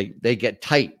energy. They get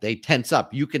tight. They tense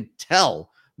up. You can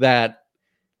tell that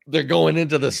they're going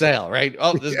into the sale, right?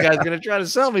 Oh, this guy's going to try to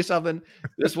sell me something.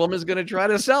 This woman's going to try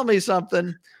to sell me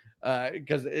something,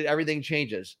 because everything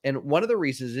changes. And one of the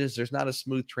reasons is there's not a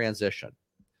smooth transition.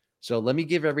 So let me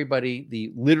give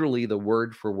everybody literally the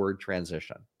word for word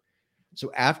transition.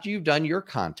 So after you've done your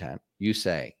content, you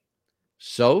say,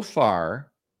 so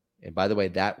far, and by the way,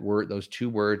 those 2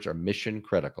 words are mission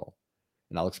critical.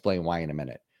 And I'll explain why in a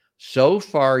minute. So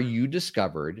far you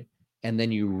discovered, and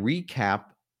then you recap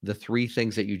the 3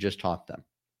 things that you just taught them.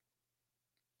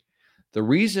 The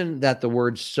reason that the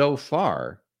word so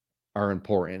far are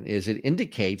important is it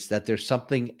indicates that there's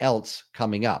something else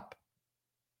coming up.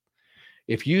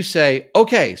 If you say,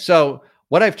 okay, so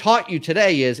what I've taught you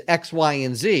today is X, Y,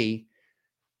 and Z,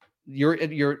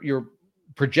 you're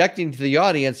projecting to the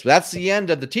audience, that's the end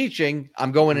of the teaching.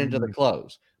 I'm going into the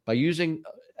close. By using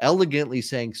elegantly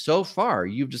saying, so far,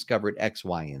 you've discovered X,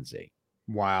 Y, and Z.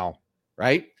 Wow.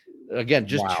 Right? Again,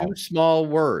 just two small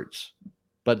words,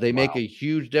 but they make a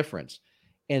huge difference.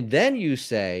 And then you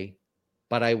say,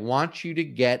 but I want you to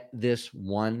get this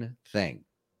one thing.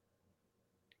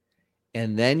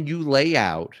 And then you lay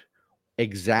out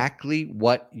exactly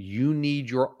what you need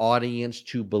your audience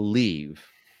to believe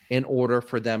in order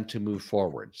for them to move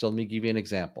forward. So let me give you an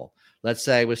example. Let's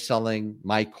say I was selling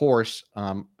my course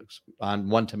on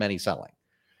one-to-many selling.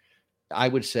 I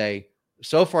would say,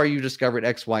 so far you discovered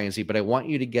X, Y, and Z, but I want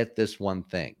you to get this one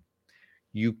thing.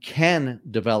 You can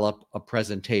develop a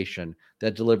presentation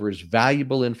that delivers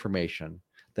valuable information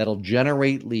that'll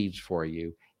generate leads for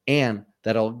you and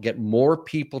that'll get more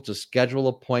people to schedule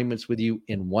appointments with you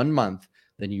in 1 month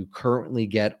than you currently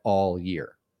get all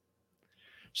year.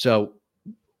 So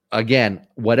again,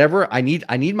 whatever I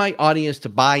need my audience to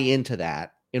buy into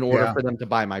that in order for them to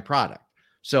buy my product.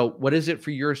 So what is it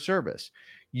for your service?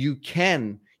 You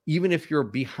can, even if you're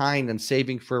behind and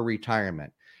saving for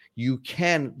retirement, you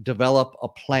can develop a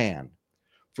plan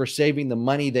for saving the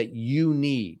money that you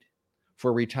need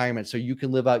for retirement so you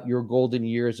can live out your golden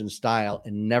years in style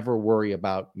and never worry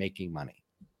about making money.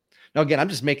 Now, again, I'm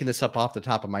just making this up off the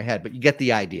top of my head, but you get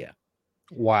the idea.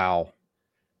 Wow.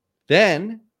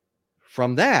 Then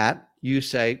from that, you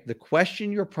say, the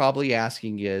question you're probably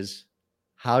asking is,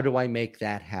 how do I make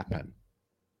that happen?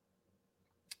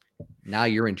 Now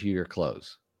you're into your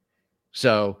close.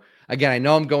 So again, I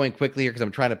know I'm going quickly here because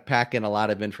I'm trying to pack in a lot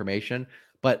of information,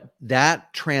 but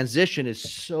that transition is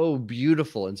so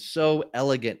beautiful and so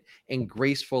elegant and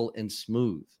graceful and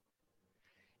smooth.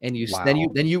 And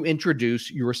then you introduce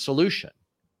your solution.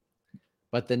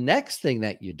 But the next thing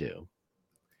that you do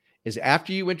is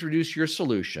after you introduce your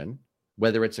solution,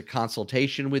 whether it's a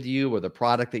consultation with you or the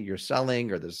product that you're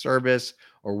selling or the service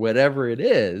or whatever it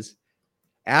is,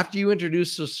 after you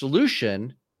introduce the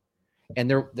solution, and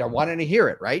they're wanting to hear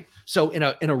it, right? So in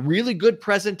a really good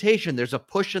presentation, there's a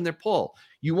push and a pull.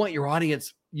 You want your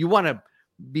audience, you want to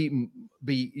be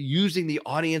using the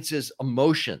audience's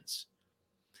emotions,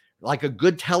 like a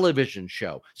good television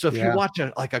show. So if you watch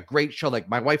a great show, like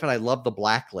my wife and I love The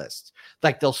Blacklist,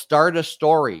 like they'll start a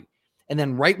story, and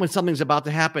then right when something's about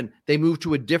to happen, they move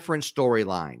to a different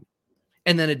storyline.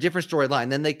 And then a different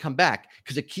storyline. Then they come back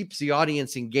because it keeps the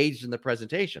audience engaged in the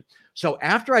presentation. So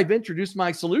after I've introduced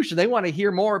my solution, they want to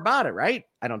hear more about it, right?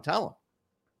 I don't tell them.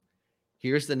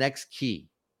 Here's the next key.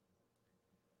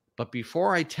 But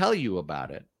before I tell you about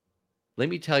it, let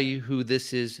me tell you who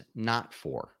this is not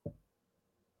for.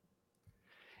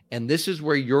 And this is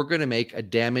where you're going to make a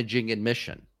damaging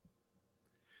admission.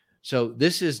 So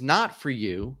this is not for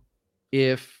you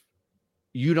if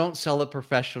you don't sell a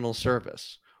professional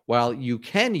service. While you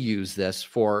can use this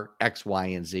for X, Y,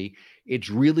 and Z, it's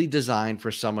really designed for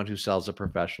someone who sells a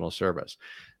professional service.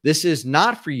 This is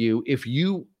not for you if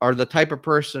you are the type of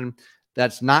person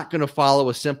that's not going to follow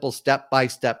a simple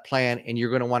step-by-step plan and you're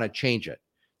going to want to change it.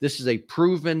 This is a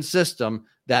proven system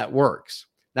that works.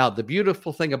 Now, the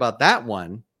beautiful thing about that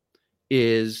one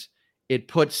is it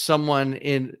puts someone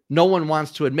in, no one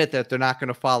wants to admit that they're not going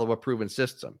to follow a proven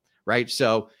system, right?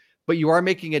 So, but you are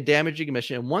making a damaging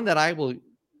admission, and one that I will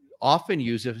often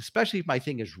use, especially if my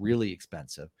thing is really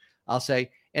expensive. I'll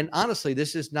say, and honestly,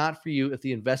 this is not for you if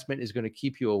the investment is going to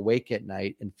keep you awake at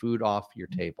night and food off your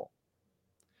table.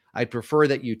 I'd prefer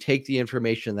that you take the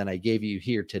information that I gave you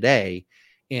here today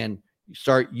and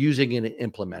start using it and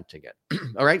implementing it.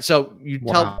 All right. So you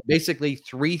tell basically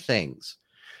three things.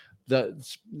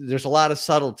 There's a lot of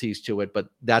subtleties to it, but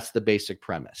that's the basic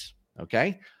premise.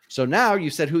 Okay. So now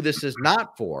you said who this is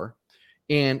not for.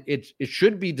 And it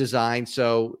should be designed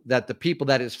so that the people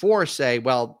that it's for say,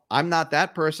 well, I'm not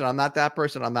that person. I'm not that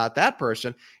person. I'm not that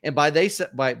person. And by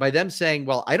them saying,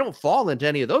 well, I don't fall into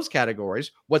any of those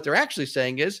categories, what they're actually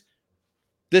saying is,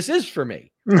 this is for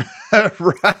me.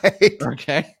 Right.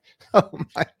 Okay. Oh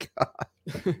my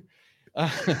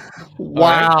God.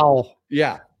 Wow. Right?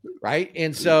 Yeah. Right.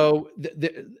 And so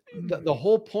the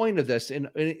whole point of this, and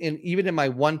even in my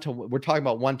we're talking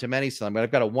about one-to-many selling, but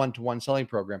I've got a one-to-one selling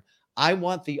program. I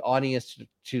want the audience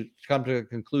to come to a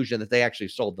conclusion that they actually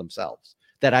sold themselves,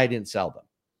 that I didn't sell them,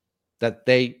 that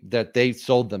they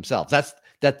sold themselves. That's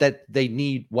that they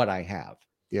need what I have.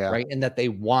 Yeah. Right. And that they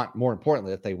want, more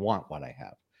importantly, that they want what I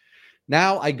have.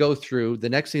 Now I go through, the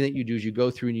next thing that you do is you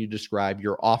go through and you describe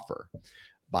your offer.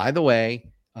 By the way,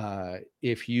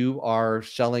 if you are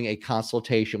selling a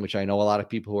consultation, which I know a lot of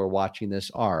people who are watching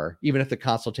this are, even if the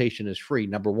consultation is free,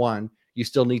 number one, you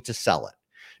still need to sell it.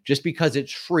 Just because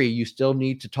it's free, you still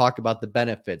need to talk about the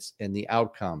benefits and the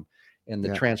outcome and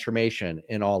the transformation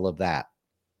and all of that.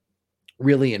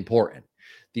 Really important.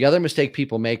 The other mistake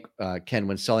people make, Ken,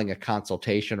 when selling a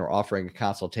consultation or offering a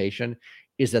consultation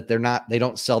is that they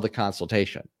don't sell the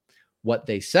consultation. What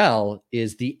they sell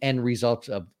is the end result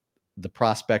of the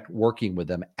prospect working with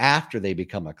them after they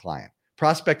become a client.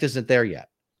 Prospect isn't there yet.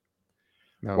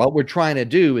 No. What we're trying to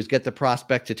do is get the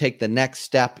prospect to take the next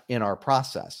step in our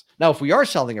process. Now, if we are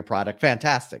selling a product,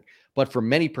 fantastic. But for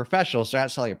many professionals, they're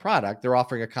not selling a product. They're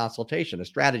offering a consultation, a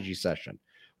strategy session,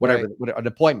 whatever, an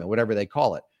appointment, whatever they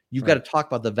call it. You've got to talk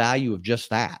about the value of just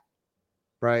that.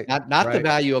 Right. Not the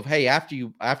value of, hey, after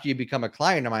you become a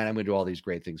client of mine, I'm going to do all these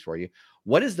great things for you.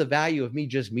 What is the value of me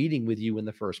just meeting with you in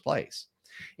the first place?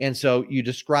 And so you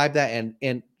describe that.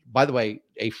 And by the way,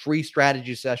 a free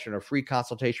strategy session or free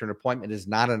consultation or appointment is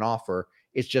not an offer.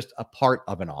 It's just a part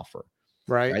of an offer.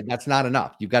 Right? That's not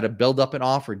enough. You've got to build up an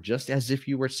offer just as if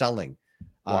you were selling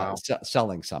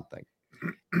something.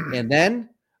 And then,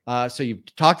 so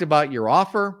you've talked about your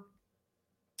offer.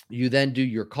 You then do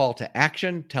your call to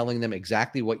action, telling them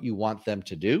exactly what you want them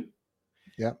to do.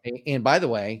 Yeah. And by the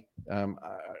way,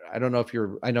 I don't know if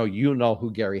I know you know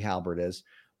who Gary Halbert is,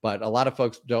 but a lot of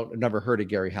folks never heard of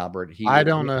Gary Halbert. I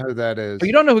don't know who that is. Oh,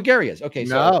 you don't know who Gary is? Okay.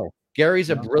 No. So Gary's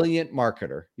a brilliant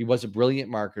marketer. He was a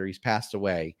brilliant marketer. He's passed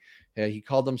away. He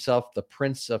called himself the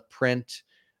Prince of Print,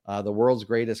 the world's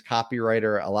greatest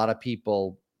copywriter. A lot of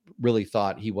people really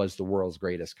thought he was the world's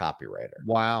greatest copywriter.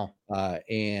 Wow.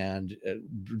 And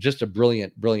just a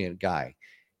brilliant, brilliant guy.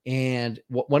 And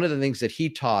one of the things that he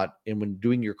taught, and when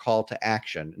doing your call to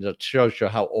action, and it shows you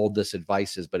how old this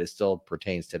advice is, but it still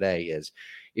pertains today, is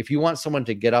if you want someone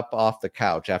to get up off the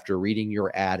couch after reading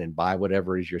your ad and buy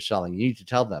whatever it is you're selling, you need to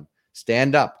tell them,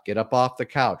 stand up, get up off the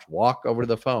couch, walk over to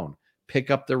the phone,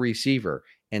 pick up the receiver,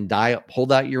 and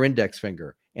hold out your index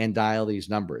finger and dial these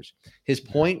numbers. His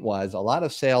point was a lot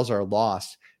of sales are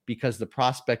lost because the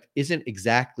prospect isn't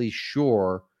exactly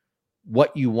sure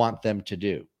what you want them to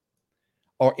do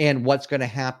and what's going to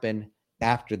happen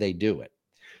after they do it.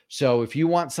 So if you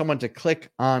want someone to click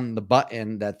on the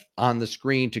button that's on the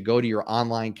screen to go to your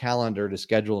online calendar to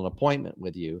schedule an appointment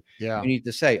with you, you need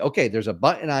to say, okay, there's a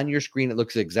button on your screen that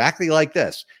looks exactly like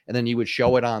this. And then you would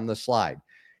show it on the slide.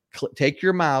 Take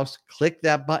your mouse, click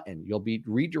that button. You'll be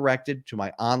redirected to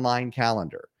my online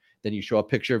calendar. Then you show a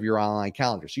picture of your online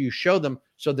calendar. So you show them,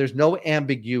 so there's no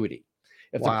ambiguity.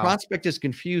 If the prospect is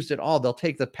confused at all, they'll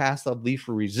take the path of least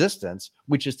resistance,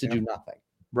 which is to do nothing.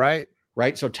 Right.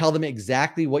 So tell them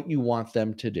exactly what you want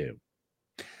them to do.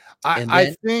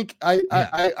 I think I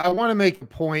want to make a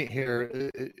point here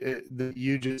that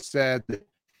you just said that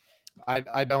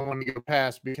I don't want to go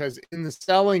past, because in the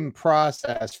selling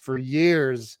process for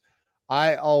years,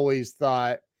 I always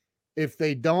thought if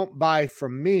they don't buy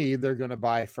from me, they're going to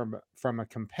buy from a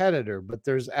competitor. But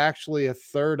there's actually a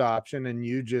third option, and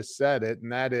you just said it,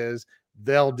 and that is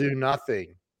they'll do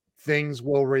nothing. Things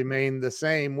will remain the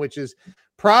same, which is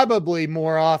probably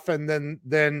more often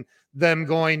than them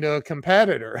going to a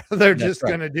competitor. They're just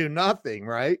going to do nothing,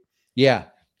 right? Yeah.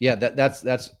 Yeah, that's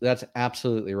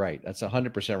absolutely right. That's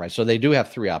 100% right. So they do have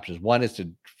three options. One is to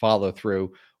follow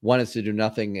through, one is to do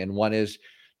nothing, and one is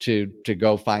to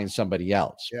go find somebody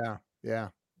else. Yeah.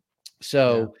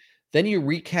 So then you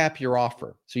recap your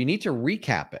offer. So you need to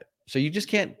recap it. So you just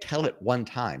can't tell it one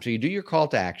time. So you do your call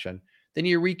to action, then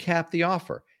you recap the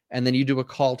offer, and then you do a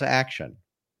call to action.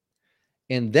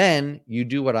 And then you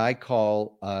do what I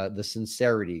call the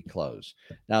sincerity close.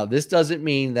 Now, this doesn't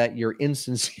mean that you're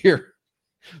insincere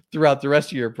throughout the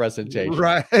rest of your presentation.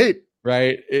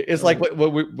 Right. It's like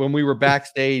when we were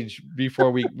backstage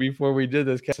before we did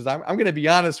this, Ken says, I'm going to be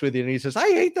honest with you. And he says, I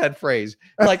hate that phrase.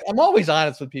 Like, I'm always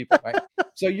honest with people. Right.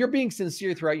 So you're being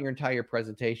sincere throughout your entire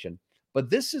presentation. But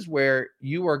this is where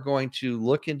you are going to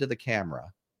look into the camera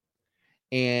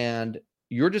and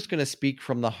you're just going to speak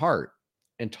from the heart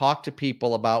and talk to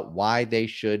people about why they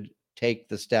should take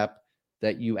the step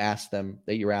that you're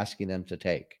asking them to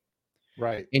take.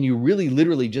 Right. And you really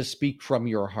literally just speak from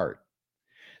your heart.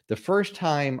 The first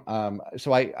time,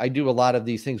 so I do a lot of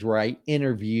these things where I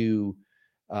interview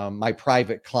my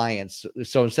private clients.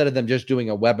 So instead of them just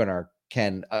doing a webinar,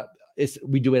 Ken,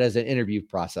 we do it as an interview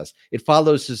process. It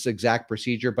follows this exact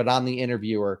procedure, but I'm the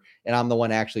interviewer and I'm the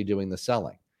one actually doing the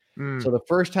selling. So the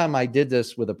first time I did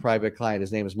this with a private client,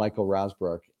 his name is Michael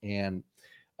Rosbrook, and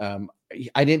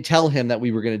I didn't tell him that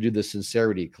we were going to do the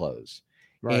sincerity close.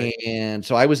 Right. And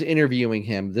so I was interviewing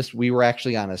him. We were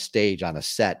actually on a stage, on a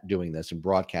set doing this and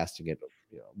broadcasting it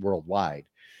worldwide.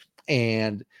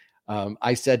 And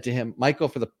I said to him, Michael,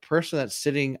 for the person that's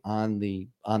sitting on the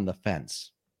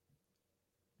fence,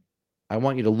 I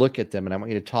want you to look at them and I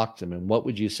want you to talk to them. And what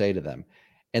would you say to them?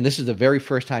 And this is the very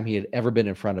first time he had ever been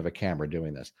in front of a camera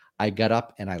doing this. I got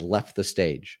up and I left the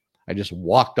stage. I just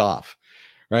walked off,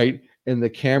 right? And the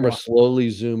camera slowly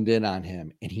zoomed in on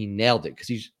him and he nailed it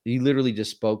because he literally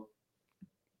just spoke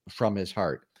from his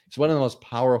heart. It's one of the most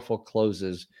powerful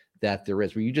closes that there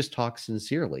is, where you just talk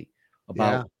sincerely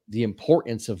about the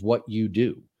importance of what you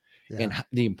do and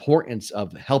the importance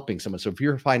of helping someone. So if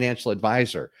you're a financial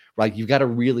advisor, right, you've got to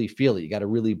really feel it. You got to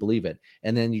really believe it.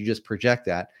 And then you just project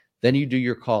that. Then you do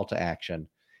your call to action.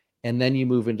 And then you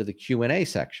move into the Q&A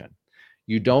section.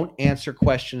 You don't answer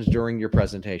questions during your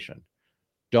presentation.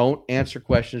 Don't answer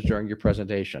questions during your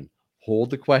presentation. Hold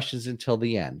the questions until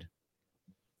the end.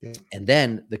 And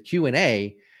then the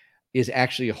Q&A is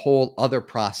actually a whole other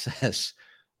process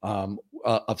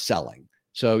of selling.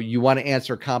 So you want to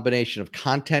answer a combination of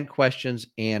content questions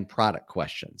and product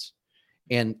questions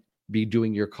and be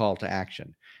doing your call to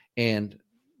action. And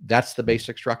that's the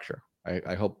basic structure.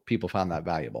 I hope people found that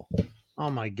valuable. Oh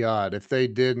my God. If they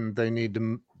didn't, they need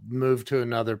to move to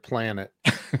another planet.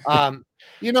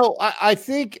 I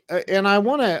think, and I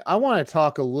want to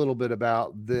talk a little bit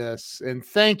about this, and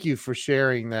thank you for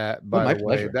sharing that, by the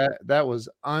way. Pleasure. That was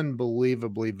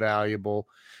unbelievably valuable.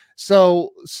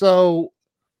 So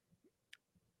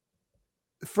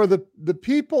for the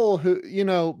people who,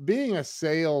 being a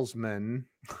salesman,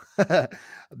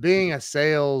 being a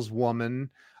saleswoman,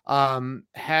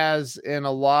 has in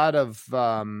a lot of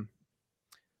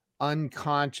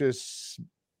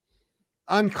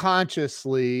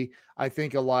unconsciously, I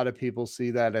think a lot of people see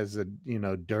that as a,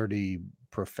 dirty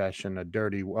profession,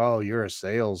 you're a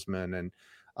salesman. And,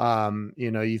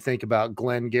 you think about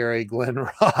Glenn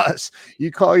Ross,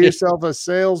 you call yourself a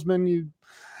salesman,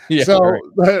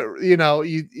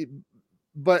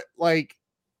 but like,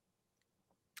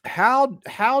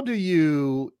 how do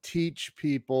you teach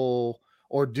people,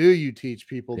 or do you teach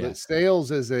people that sales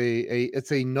is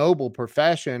it's a noble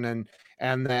profession,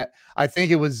 and that I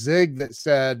think it was Zig that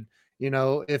said,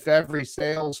 if every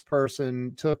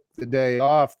salesperson took the day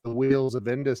off, the wheels of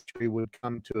industry would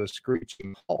come to a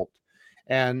screeching halt.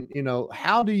 And,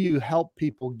 how do you help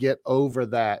people get over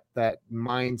that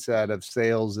mindset of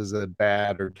sales as a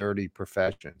bad or dirty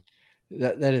profession?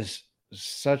 That is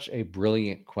such a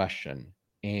brilliant question.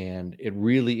 And it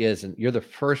really is. And you're the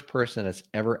first person that's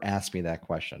ever asked me that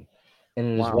question. And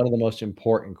it is one of the most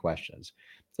important questions,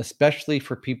 especially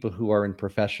for people who are in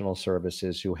professional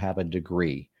services, who have a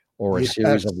degree or a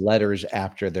series of letters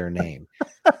after their name,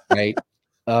 right?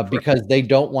 Because they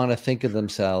don't want to think of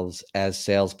themselves as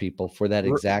salespeople for that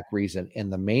exact reason.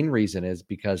 And the main reason is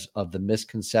because of the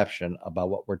misconception about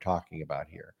what we're talking about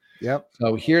here. Yep.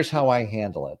 So here's how I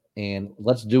handle it. And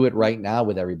let's do it right now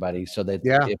with everybody so that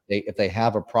if they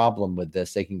have a problem with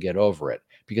this, they can get over it.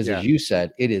 Because as you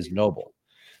said, it is noble.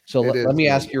 So let me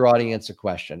ask your audience a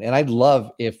question. And I'd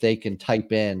love if they can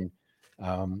type in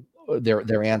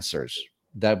their answers.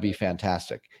 That'd be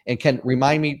fantastic. And Ken,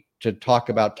 remind me to talk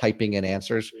about typing in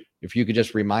answers. If you could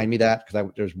just remind me that,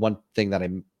 because there's one thing that I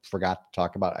forgot to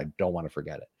talk about. I don't want to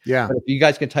forget it. Yeah. But if you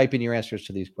guys can type in your answers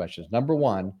to these questions. Number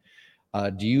one,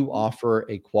 do you offer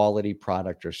a quality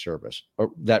product or service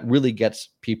that really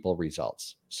gets people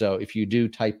results? So if you do,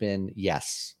 type in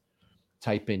yes.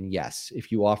 Type in yes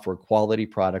if you offer a quality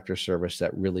product or service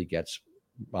that really gets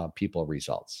people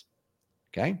results.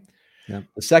 Okay. Yeah.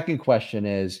 The second question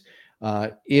is,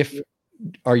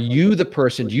 are you the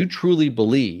person, do you truly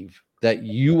believe that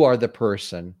you are the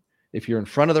person, if you're in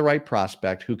front of the right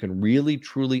prospect, who can really,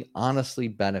 truly, honestly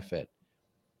benefit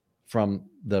from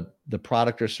the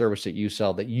product or service that you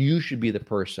sell, that you should be the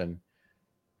person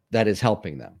that is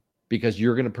helping them, because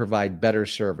you're going to provide better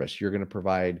service. You're going to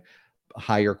provide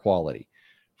higher quality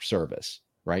service,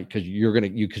 right? Because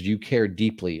you care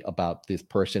deeply about this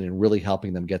person and really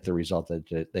helping them get the result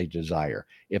that they desire.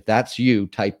 If that's you,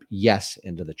 type yes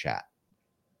into the chat.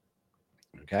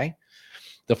 Okay.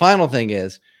 The final thing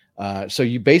is, so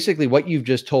you basically, what you've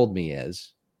just told me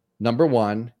is, number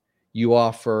one, you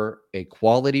offer a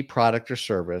quality product or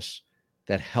service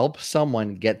that helps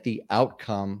someone get the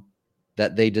outcome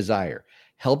that they desire,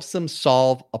 helps them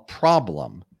solve a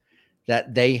problem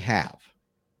that they have.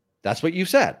 That's what you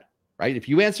said, right? If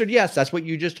you answered yes, that's what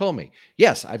you just told me.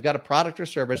 Yes, I've got a product or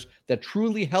service that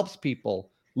truly helps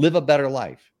people live a better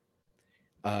life,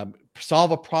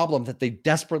 solve a problem that they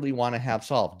desperately want to have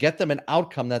solved, get them an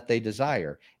outcome that they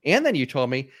desire. And then you told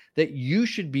me that you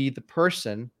should be the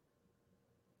person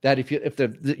that if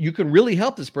you can really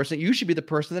help this person, you should be the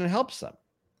person that helps them.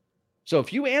 So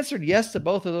if you answered yes to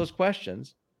both of those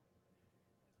questions,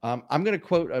 I'm going to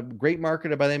quote a great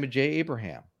marketer by the name of Jay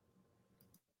Abraham.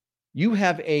 You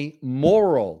have a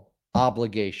moral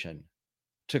obligation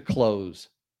to close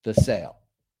the sale.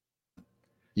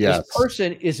 Yes. This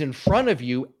person is in front of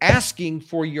you asking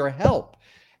for your help.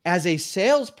 As a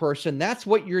salesperson, that's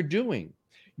what you're doing.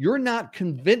 You're not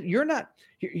convinced.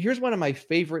 Here's one of my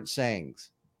favorite sayings.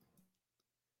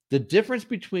 The difference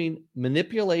between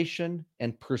manipulation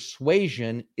and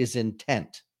persuasion is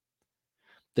intent.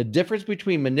 The difference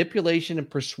between manipulation and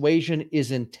persuasion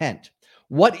is intent.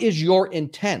 What is your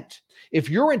intent? If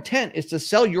your intent is to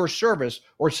sell your service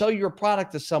or sell your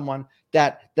product to someone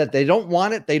that they don't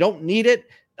want it, they don't need it,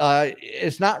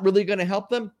 it's not really going to help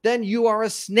them, then you are a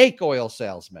snake oil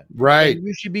salesman. Right. And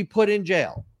you should be put in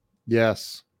jail.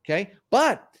 Yes. Okay.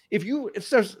 But if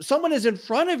there's someone is in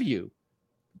front of you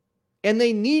and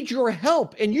they need your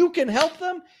help and you can help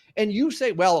them and you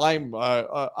say, well,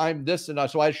 I'm this and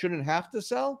so I shouldn't have to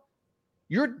sell.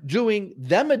 You're doing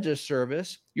them a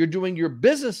disservice. You're doing your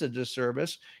business a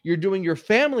disservice. You're doing your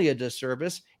family a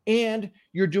disservice, and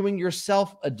you're doing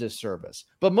yourself a disservice.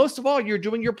 But most of all, you're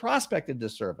doing your prospect a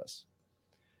disservice.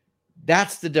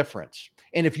 That's the difference.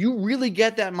 And if you really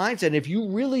get that mindset, if you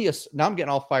really, now I'm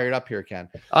getting all fired up here, Ken.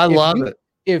 I love it.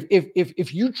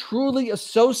 If you truly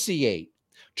associate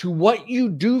to what you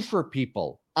do for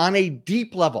people on a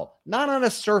deep level, not on a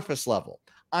surface level,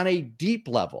 on a deep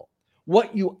level,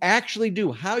 what you actually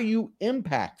do, how you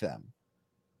impact them,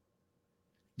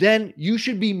 then you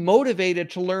should be motivated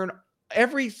to learn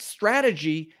every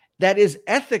strategy that is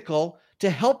ethical to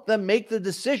help them make the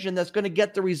decision that's going to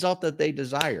get the result that they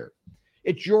desire.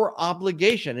 It's your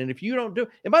obligation. And if you don't do,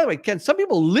 and by the way, Ken, some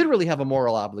people literally have a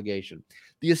moral obligation.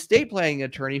 The estate planning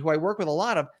attorney, who I work with a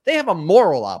lot of, they have a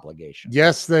moral obligation.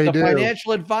 Yes, they do. The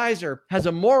financial advisor has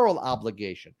a moral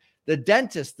obligation. The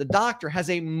dentist, the doctor has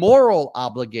a moral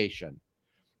obligation.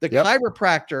 The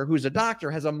chiropractor, who's a doctor,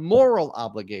 has a moral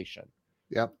obligation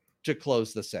to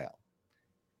close the sale.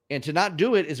 And to not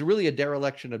do it is really a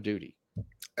dereliction of duty.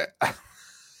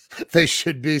 They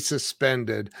should be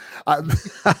suspended. But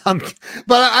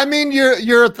I mean,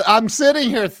 I'm sitting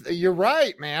here. You're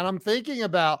right, man. I'm thinking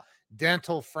about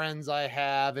dental friends I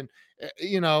have, and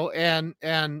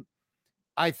and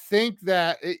I think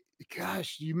that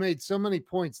gosh, you made so many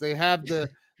points. They have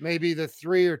maybe the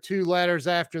 3 or 2 letters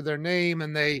after their name,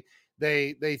 and they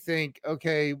think,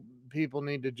 okay, people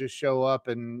need to just show up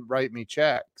and write me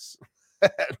checks.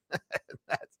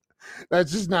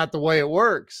 That's just not the way it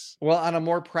works. Well, on a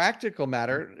more practical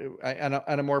matter,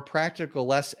 on a more practical,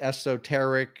 less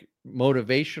esoteric,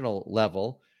 motivational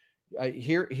level,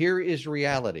 here is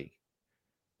reality.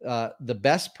 The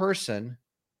best person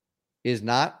is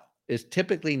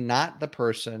typically not the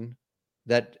person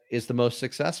that is the most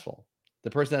successful. The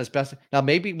person that is best. Now,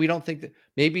 maybe we don't think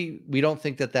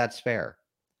that that's fair,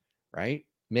 right?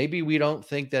 Maybe we don't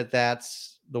think that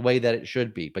that's the way that it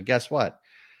should be. But guess what?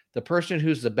 The person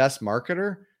who's the best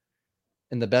marketer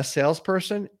and the best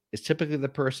salesperson is typically the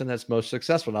person that's most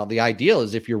successful. Now, the ideal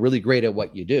is if you're really great at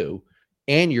what you do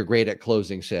and you're great at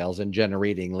closing sales and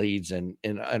generating leads and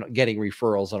getting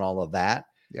referrals and all of that.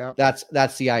 Yeah,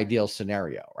 that's the ideal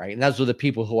scenario, right? And those are the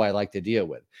people who I like to deal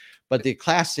with. But the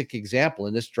classic example,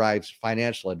 and this drives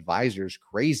financial advisors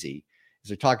crazy,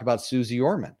 is we talk about Susie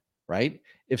Orman, right?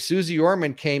 If Susie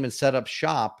Orman came and set up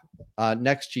shop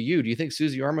next to you, do you think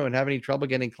Susie Orman would have any trouble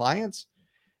getting clients?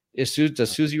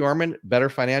 Does Susie Orman better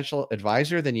financial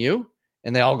advisor than you?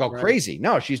 And they all go crazy.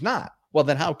 No, she's not. Well,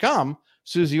 then how come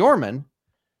Susie Orman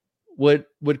would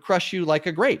crush you like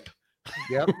a grape?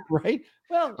 Yep. Right.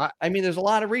 Well, I mean, there's a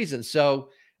lot of reasons. So,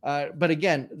 but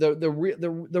again,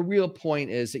 the real point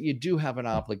is that you do have an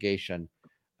obligation,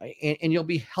 and you'll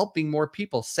be helping more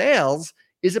people. Sales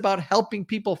is about helping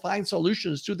people find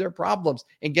solutions to their problems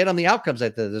and get them the outcomes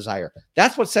that they desire.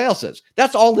 That's what sales is.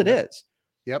 That's all it is.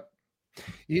 Yep.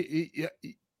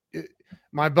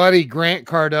 My buddy Grant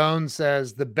Cardone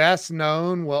says the best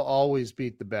known will always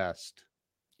beat the best.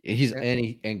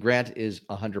 And Grant is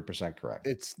 100% correct.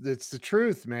 It's the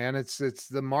truth, man. It's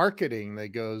the marketing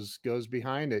that goes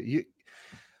behind it.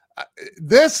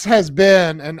 This has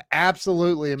been an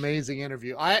absolutely amazing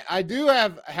interview. I do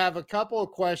have a couple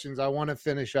of questions I want to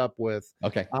finish up with.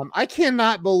 Okay. I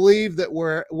cannot believe that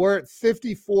we're at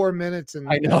 54 minutes,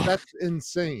 and I know that's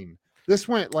insane. This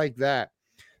went like that.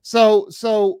 So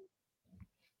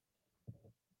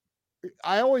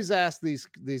I always ask these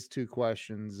 2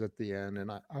 questions at the end,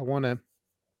 and I want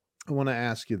to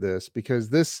ask you this, because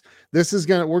this is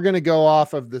we're going to go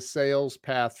off of the sales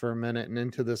path for a minute and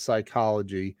into the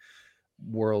psychology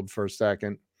world for a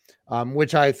second,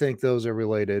 which I think those are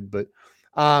related. But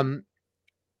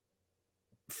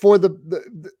for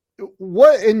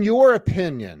what, in your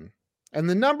opinion, and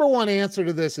the number one answer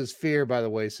to this is fear, by the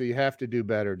way, so you have to do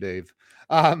better, Dave.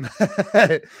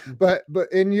 But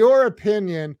in your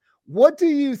opinion, what do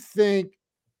you think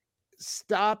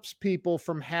stops people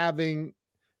from having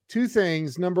two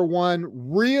things? Number one,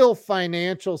 real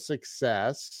financial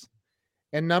success,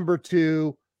 and number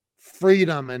two,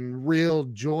 freedom and real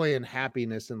joy and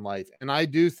happiness in life. And I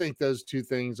do think those two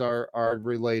things are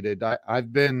related.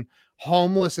 I've been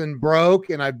homeless and broke,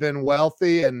 and I've been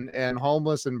wealthy, and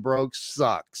homeless and broke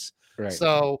sucks. Right.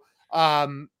 So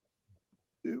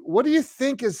what do you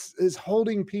think is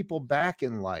holding people back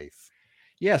in life?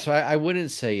 Yeah, so I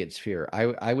wouldn't say it's fear.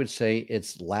 I would say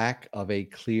it's lack of a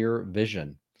clear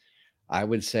vision. I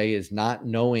would say is not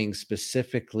knowing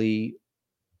specifically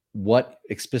what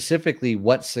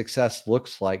success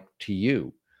looks like to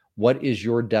you. What is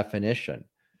your definition?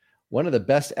 One of the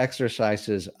best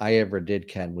exercises I ever did,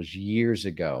 Ken, was years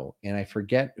ago, and I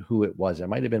forget who it was. It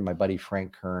might have been my buddy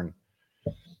Frank Kern,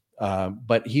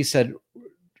 but he said,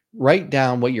 write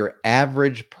down what your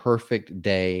average perfect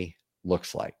day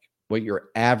looks like. What your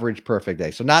average perfect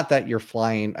day. So not that you're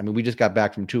flying. I mean, we just got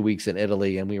back from 2 weeks in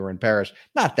Italy and we were in Paris.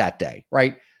 Not that day,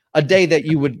 right? A day that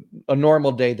a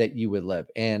normal day that you would live.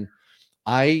 And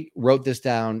I wrote this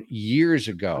down years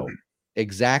ago,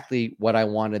 exactly what I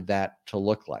wanted that to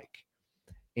look like.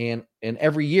 And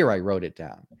every year I wrote it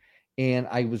down. And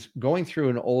I was going through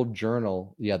an old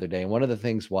journal the other day. And one of the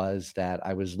things was that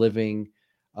I was living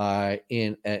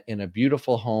in a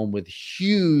beautiful home with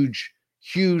huge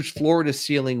floor to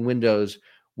ceiling windows,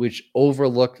 which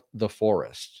overlooked the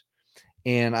forest.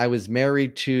 And I was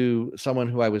married to someone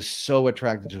who I was so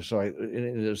attracted to. So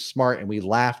it was smart, and we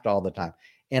laughed all the time.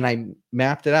 And I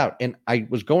mapped it out. And I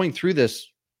was going through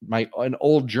an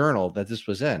old journal that this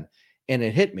was in, and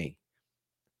it hit me.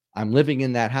 I'm living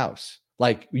in that house.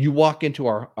 Like, you walk into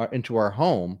our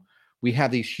home, we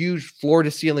have these huge floor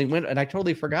to ceiling windows, and I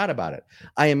totally forgot about it.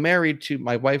 I am married to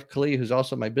my wife, Kali, who's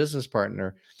also my business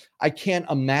partner. I can't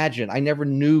imagine. I never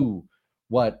knew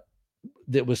what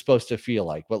that was supposed to feel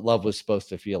like, what love was supposed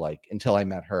to feel like, until I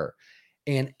met her,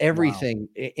 and everything.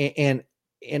 Wow.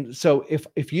 And so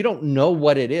if you don't know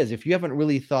what it is, if you haven't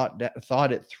really thought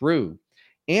it through,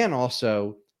 and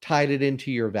also tied it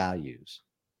into your values,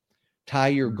 tie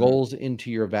your goals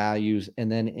into your values,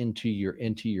 and then into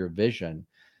your vision,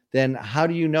 then how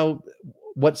do you know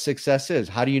what success is?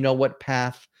 How do you know what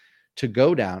path to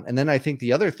go down? And then I think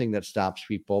the other thing that stops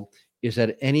people is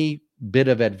that any bit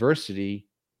of adversity,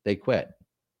 they quit,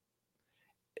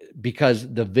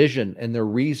 because the vision and the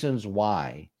reasons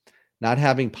why, not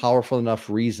having powerful enough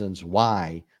reasons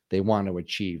why they want to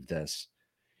achieve this,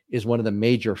 is one of the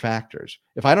major factors.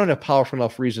 If I don't have powerful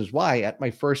enough reasons why, at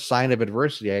my first sign of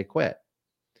adversity, I quit.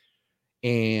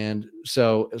 And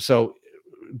so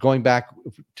going back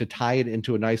to tie it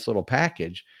into a nice little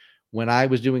package, when I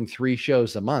was doing 3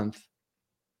 shows a month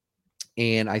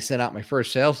and I sent out my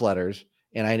first sales letters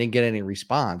and I didn't get any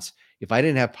response, if I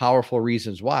didn't have powerful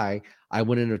reasons why, I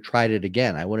wouldn't have tried it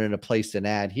again. I wouldn't have placed an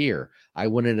ad here. I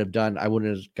wouldn't have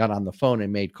got on the phone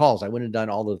and made calls. I wouldn't have done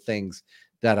all the things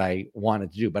that I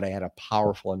wanted to do, but I had a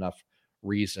powerful enough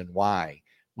reason why,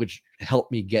 which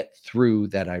helped me get through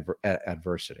that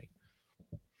adversity.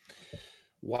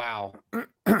 Wow.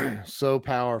 So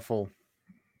powerful.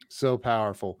 So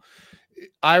powerful.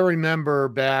 I remember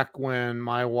back when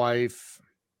my wife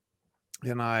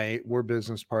and I were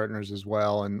business partners as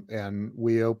well, and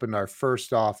we opened our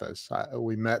first office.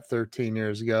 We met 13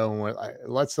 years ago, and we're like,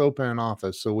 let's open an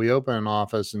office. So we opened an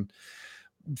office, and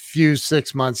few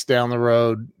 6 months down the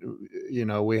road,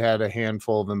 we had a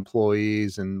handful of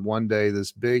employees, and one day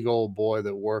this big old boy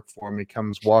that worked for me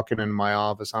comes walking into my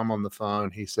office. I'm on the phone.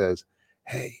 He says,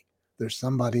 "Hey, there's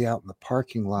somebody out in the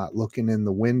parking lot looking in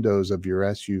the windows of your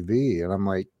SUV." And I'm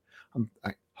like,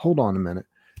 hold on a minute.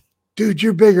 Dude,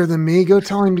 you're bigger than me. Go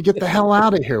tell him to get the hell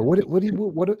out of here. What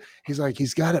he's like,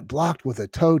 he's got it blocked with a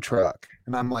tow truck.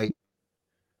 And I'm like,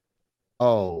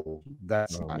 oh,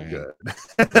 that's not good.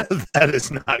 That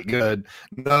is not good.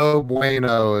 No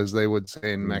bueno, as they would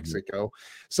say in Mexico.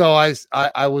 So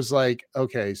I was like,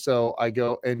 okay, so I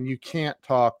go, and you can't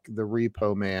talk the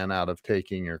repo man out of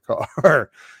taking your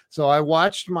car. So I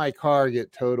watched my car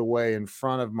get towed away in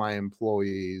front of my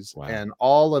employees. Wow. And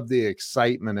all of the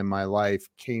excitement in my life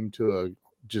came to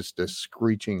just a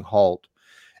screeching halt.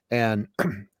 And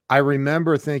I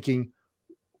remember thinking,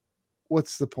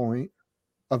 what's the point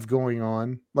of going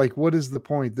on? Like, what is the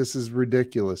point? This is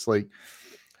ridiculous. Like,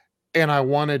 and I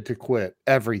wanted to quit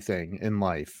everything in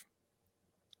life.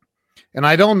 And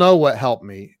I don't know what helped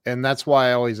me. And that's why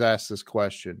I always ask this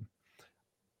question.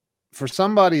 for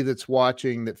somebody that's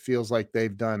watching that feels like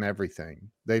they've done everything,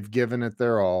 they've given it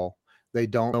their all, they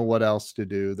don't know what else to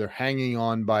do, they're hanging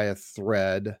on by a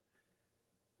thread,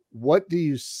 what do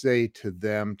you say to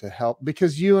them to help?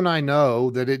 Because you and I know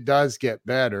that it does get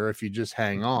better if you just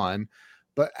hang on.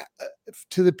 But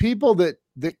to the people that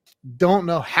don't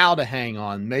know how to hang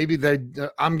on, maybe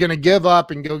I'm going to give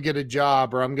up and go get a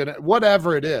job, or I'm going to,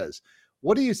 whatever it is.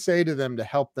 What do you say to them to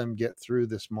help them get through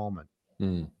this moment?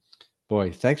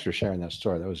 Boy, thanks for sharing that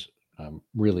story. That was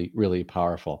really, really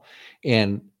powerful.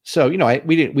 And so,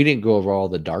 we didn't go over all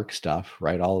the dark stuff,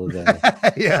 right? All of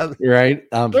the yeah, right.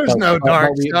 There's no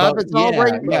dark stuff. It's all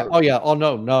rainbow. Yeah. Oh yeah. Oh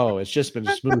no. It's just been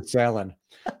smooth sailing.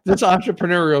 This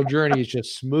entrepreneurial journey is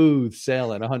just smooth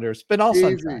sailing. 100. It's been all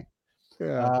sunshine.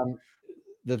 Yeah.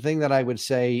 The thing that I would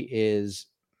say is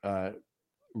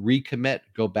recommit.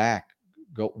 Go back.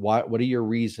 What are your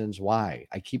reasons why?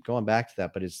 I keep going back to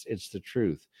that, but it's the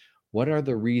truth. What are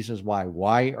the reasons why?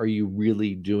 Why are you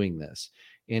really doing this?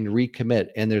 And recommit.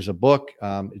 And there's a book.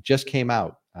 It just came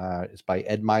out. It's by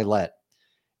Ed Milet,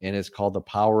 and it's called The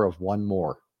Power of One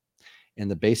More. And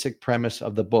the basic premise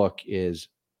of the book is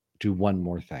do one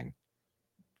more thing.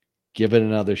 Give it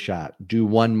another shot. Do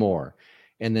one more,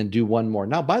 and then do one more.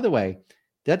 Now, by the way,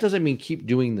 that doesn't mean keep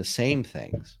doing the same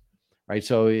things, right?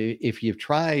 So if you've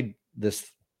tried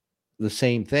the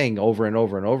same thing over and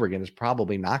over and over again, it's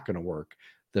probably not going to work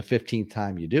the 15th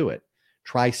time you do it.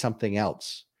 Try something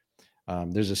else.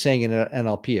 There's a saying in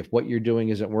NLP, if what you're doing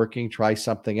isn't working, try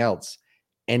something else,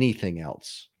 anything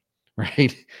else,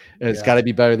 right? It's got to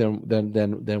be better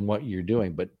than what you're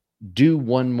doing, but do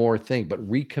one more thing, but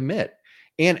recommit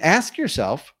and ask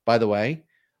yourself, by the way,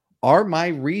 are my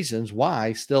reasons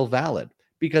why still valid?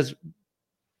 Because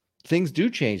things do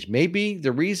change. Maybe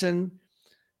the reason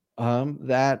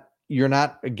that you're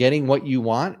not getting what you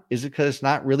want is because it's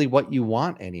not really what you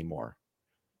want anymore.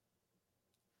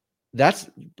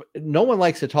 No one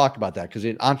likes to talk about that because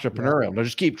in entrepreneurial, they'll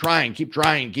just keep trying,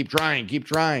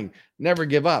 never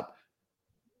give up.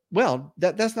 Well,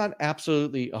 that's not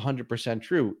absolutely 100%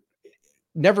 true.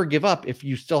 Never give up if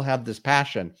you still have this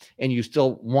passion and you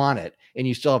still want it and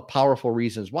you still have powerful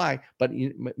reasons why, but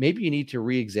maybe you need to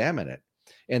re-examine it.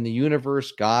 And the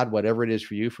universe, God, whatever it is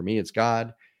for you, for me, it's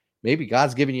God. Maybe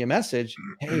God's giving you a message.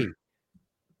 Hey,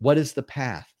 what is the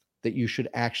path that you should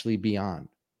actually be on?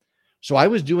 So I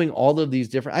was doing all of these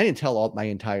different, I didn't tell my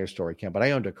entire story, Ken, but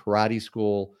I owned a karate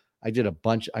school.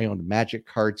 I owned magic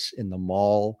carts in the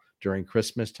mall during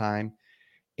Christmas time.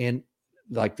 And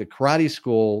like the karate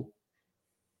school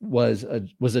was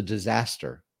a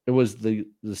disaster. It was the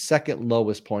second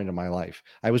lowest point of my life.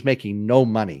 I was making no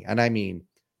money. And I mean,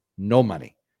 no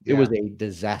money. It was a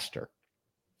disaster.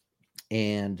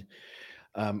 And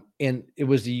it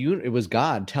was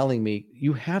God telling me,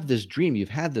 you have this dream. You've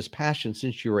had this passion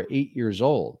since you were 8 years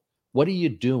old. What are you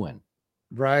doing?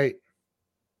 Right.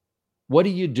 What are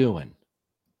you doing?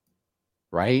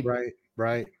 Right.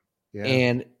 Right. Yeah.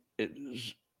 And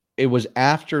it was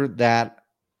after that,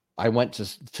 I went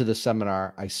to the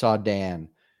seminar. I saw Dan.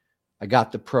 I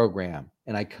got the program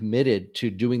and I committed to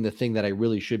doing the thing that I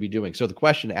really should be doing. So the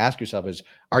question to ask yourself is,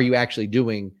 are you actually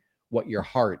doing what your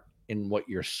heart and what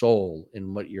your soul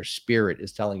and what your spirit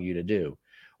is telling you to do?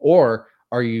 Or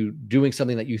are you doing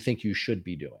something that you think you should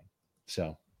be doing?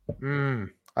 So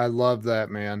I love that,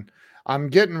 man. I'm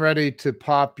getting ready to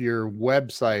pop your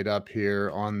website up here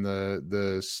on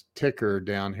the ticker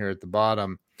down here at the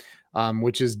bottom,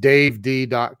 which is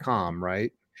davedee.com,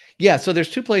 right? Yeah. So there's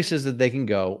two places that they can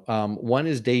go. One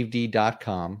is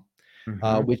davedee.com,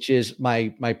 which is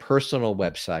my personal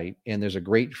website. And there's a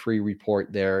great free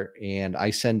report there. And I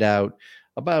send out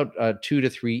about 2 to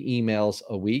 3 emails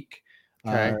a week.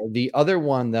 Okay. The other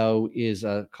one, though, is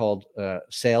called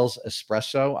Sales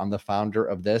Espresso. I'm the founder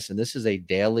of this. And this is a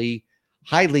daily,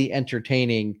 highly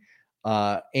entertaining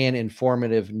and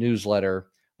informative newsletter,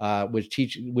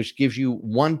 which gives you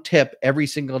one tip every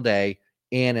single day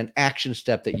and an action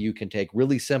step that you can take,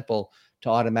 really simple, to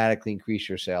automatically increase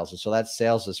your sales. And so that's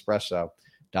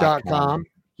salesespresso.com.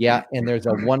 Yeah. And there's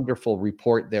a wonderful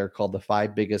report there called The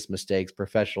 5 Biggest Mistakes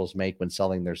Professionals Make When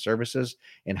Selling Their Services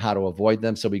and How to Avoid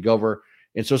Them. So we go over,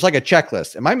 and so it's like a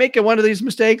checklist. Am I making one of these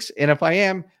mistakes? And if I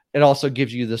am, it also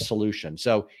gives you the solution.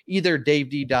 So either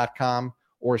davedee.com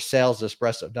or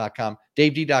salesespresso.com.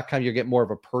 davedee.com, you'll get more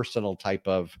of a personal type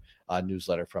of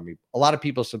newsletter from me. A lot of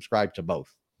people subscribe to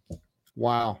both.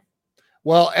 Wow.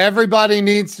 Well, everybody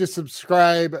needs to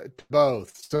subscribe to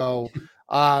both. So,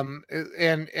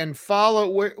 and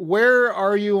follow. Where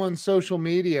are you on social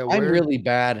media? I'm really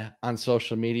bad on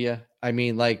social media. I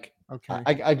mean, like Okay.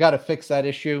 I got to fix that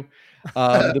issue.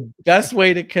 The best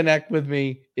way to connect with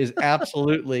me is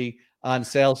absolutely on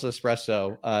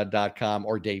salesespresso.com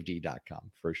or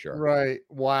davedee.com for sure. Right.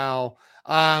 Wow.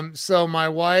 So my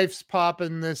wife's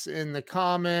popping this in the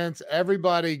comments.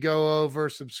 Everybody go over,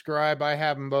 subscribe. I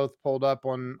have them both pulled up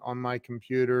on my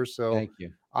computer, so Thank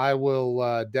you. I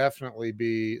will definitely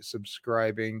be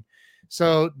subscribing.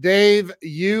 So Dave,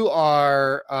 you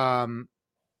are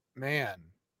man,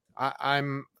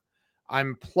 I'm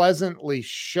pleasantly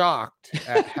shocked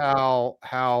at how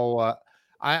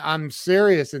I'm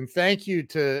serious, and thank you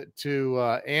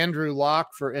to Andrew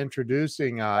Locke for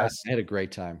introducing I us. had a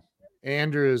great time.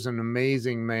 Andrew is an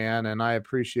amazing man, and I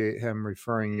appreciate him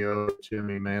referring you over to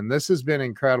me, man. This has been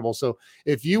incredible. So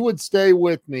if you would stay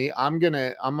with me, I'm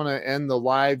gonna end the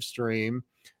live stream,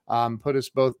 put us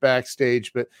both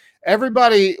backstage. But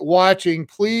everybody watching,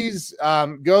 please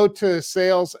go to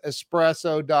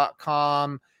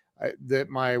salesespresso.com. That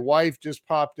my wife just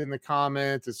popped in the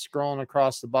comments. It's scrolling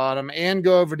across the bottom, and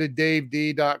go over to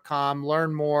davedee.com,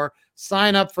 learn more,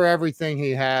 sign up for everything he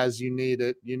has. You need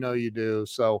it. You know you do.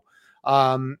 So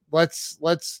let's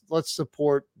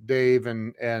support Dave,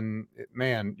 and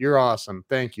man, you're awesome.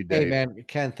 Thank you, Dave. Hey man,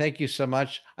 Ken, thank you so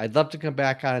much. I'd love to come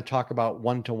back on and talk about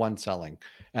one-to-one selling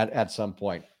at some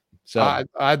point. So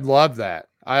I'd love that.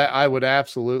 I would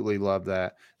absolutely love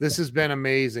that. This has been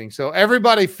amazing. So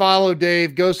everybody follow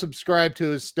Dave, go subscribe to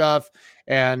his stuff,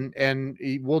 and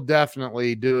we'll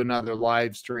definitely do another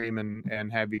live stream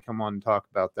and have you come on and talk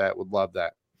about that. Would love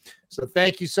that. So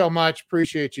thank you so much.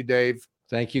 Appreciate you, Dave.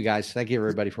 thank you guys. Thank you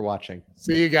everybody for watching.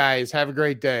 See you guys. Have a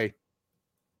great day.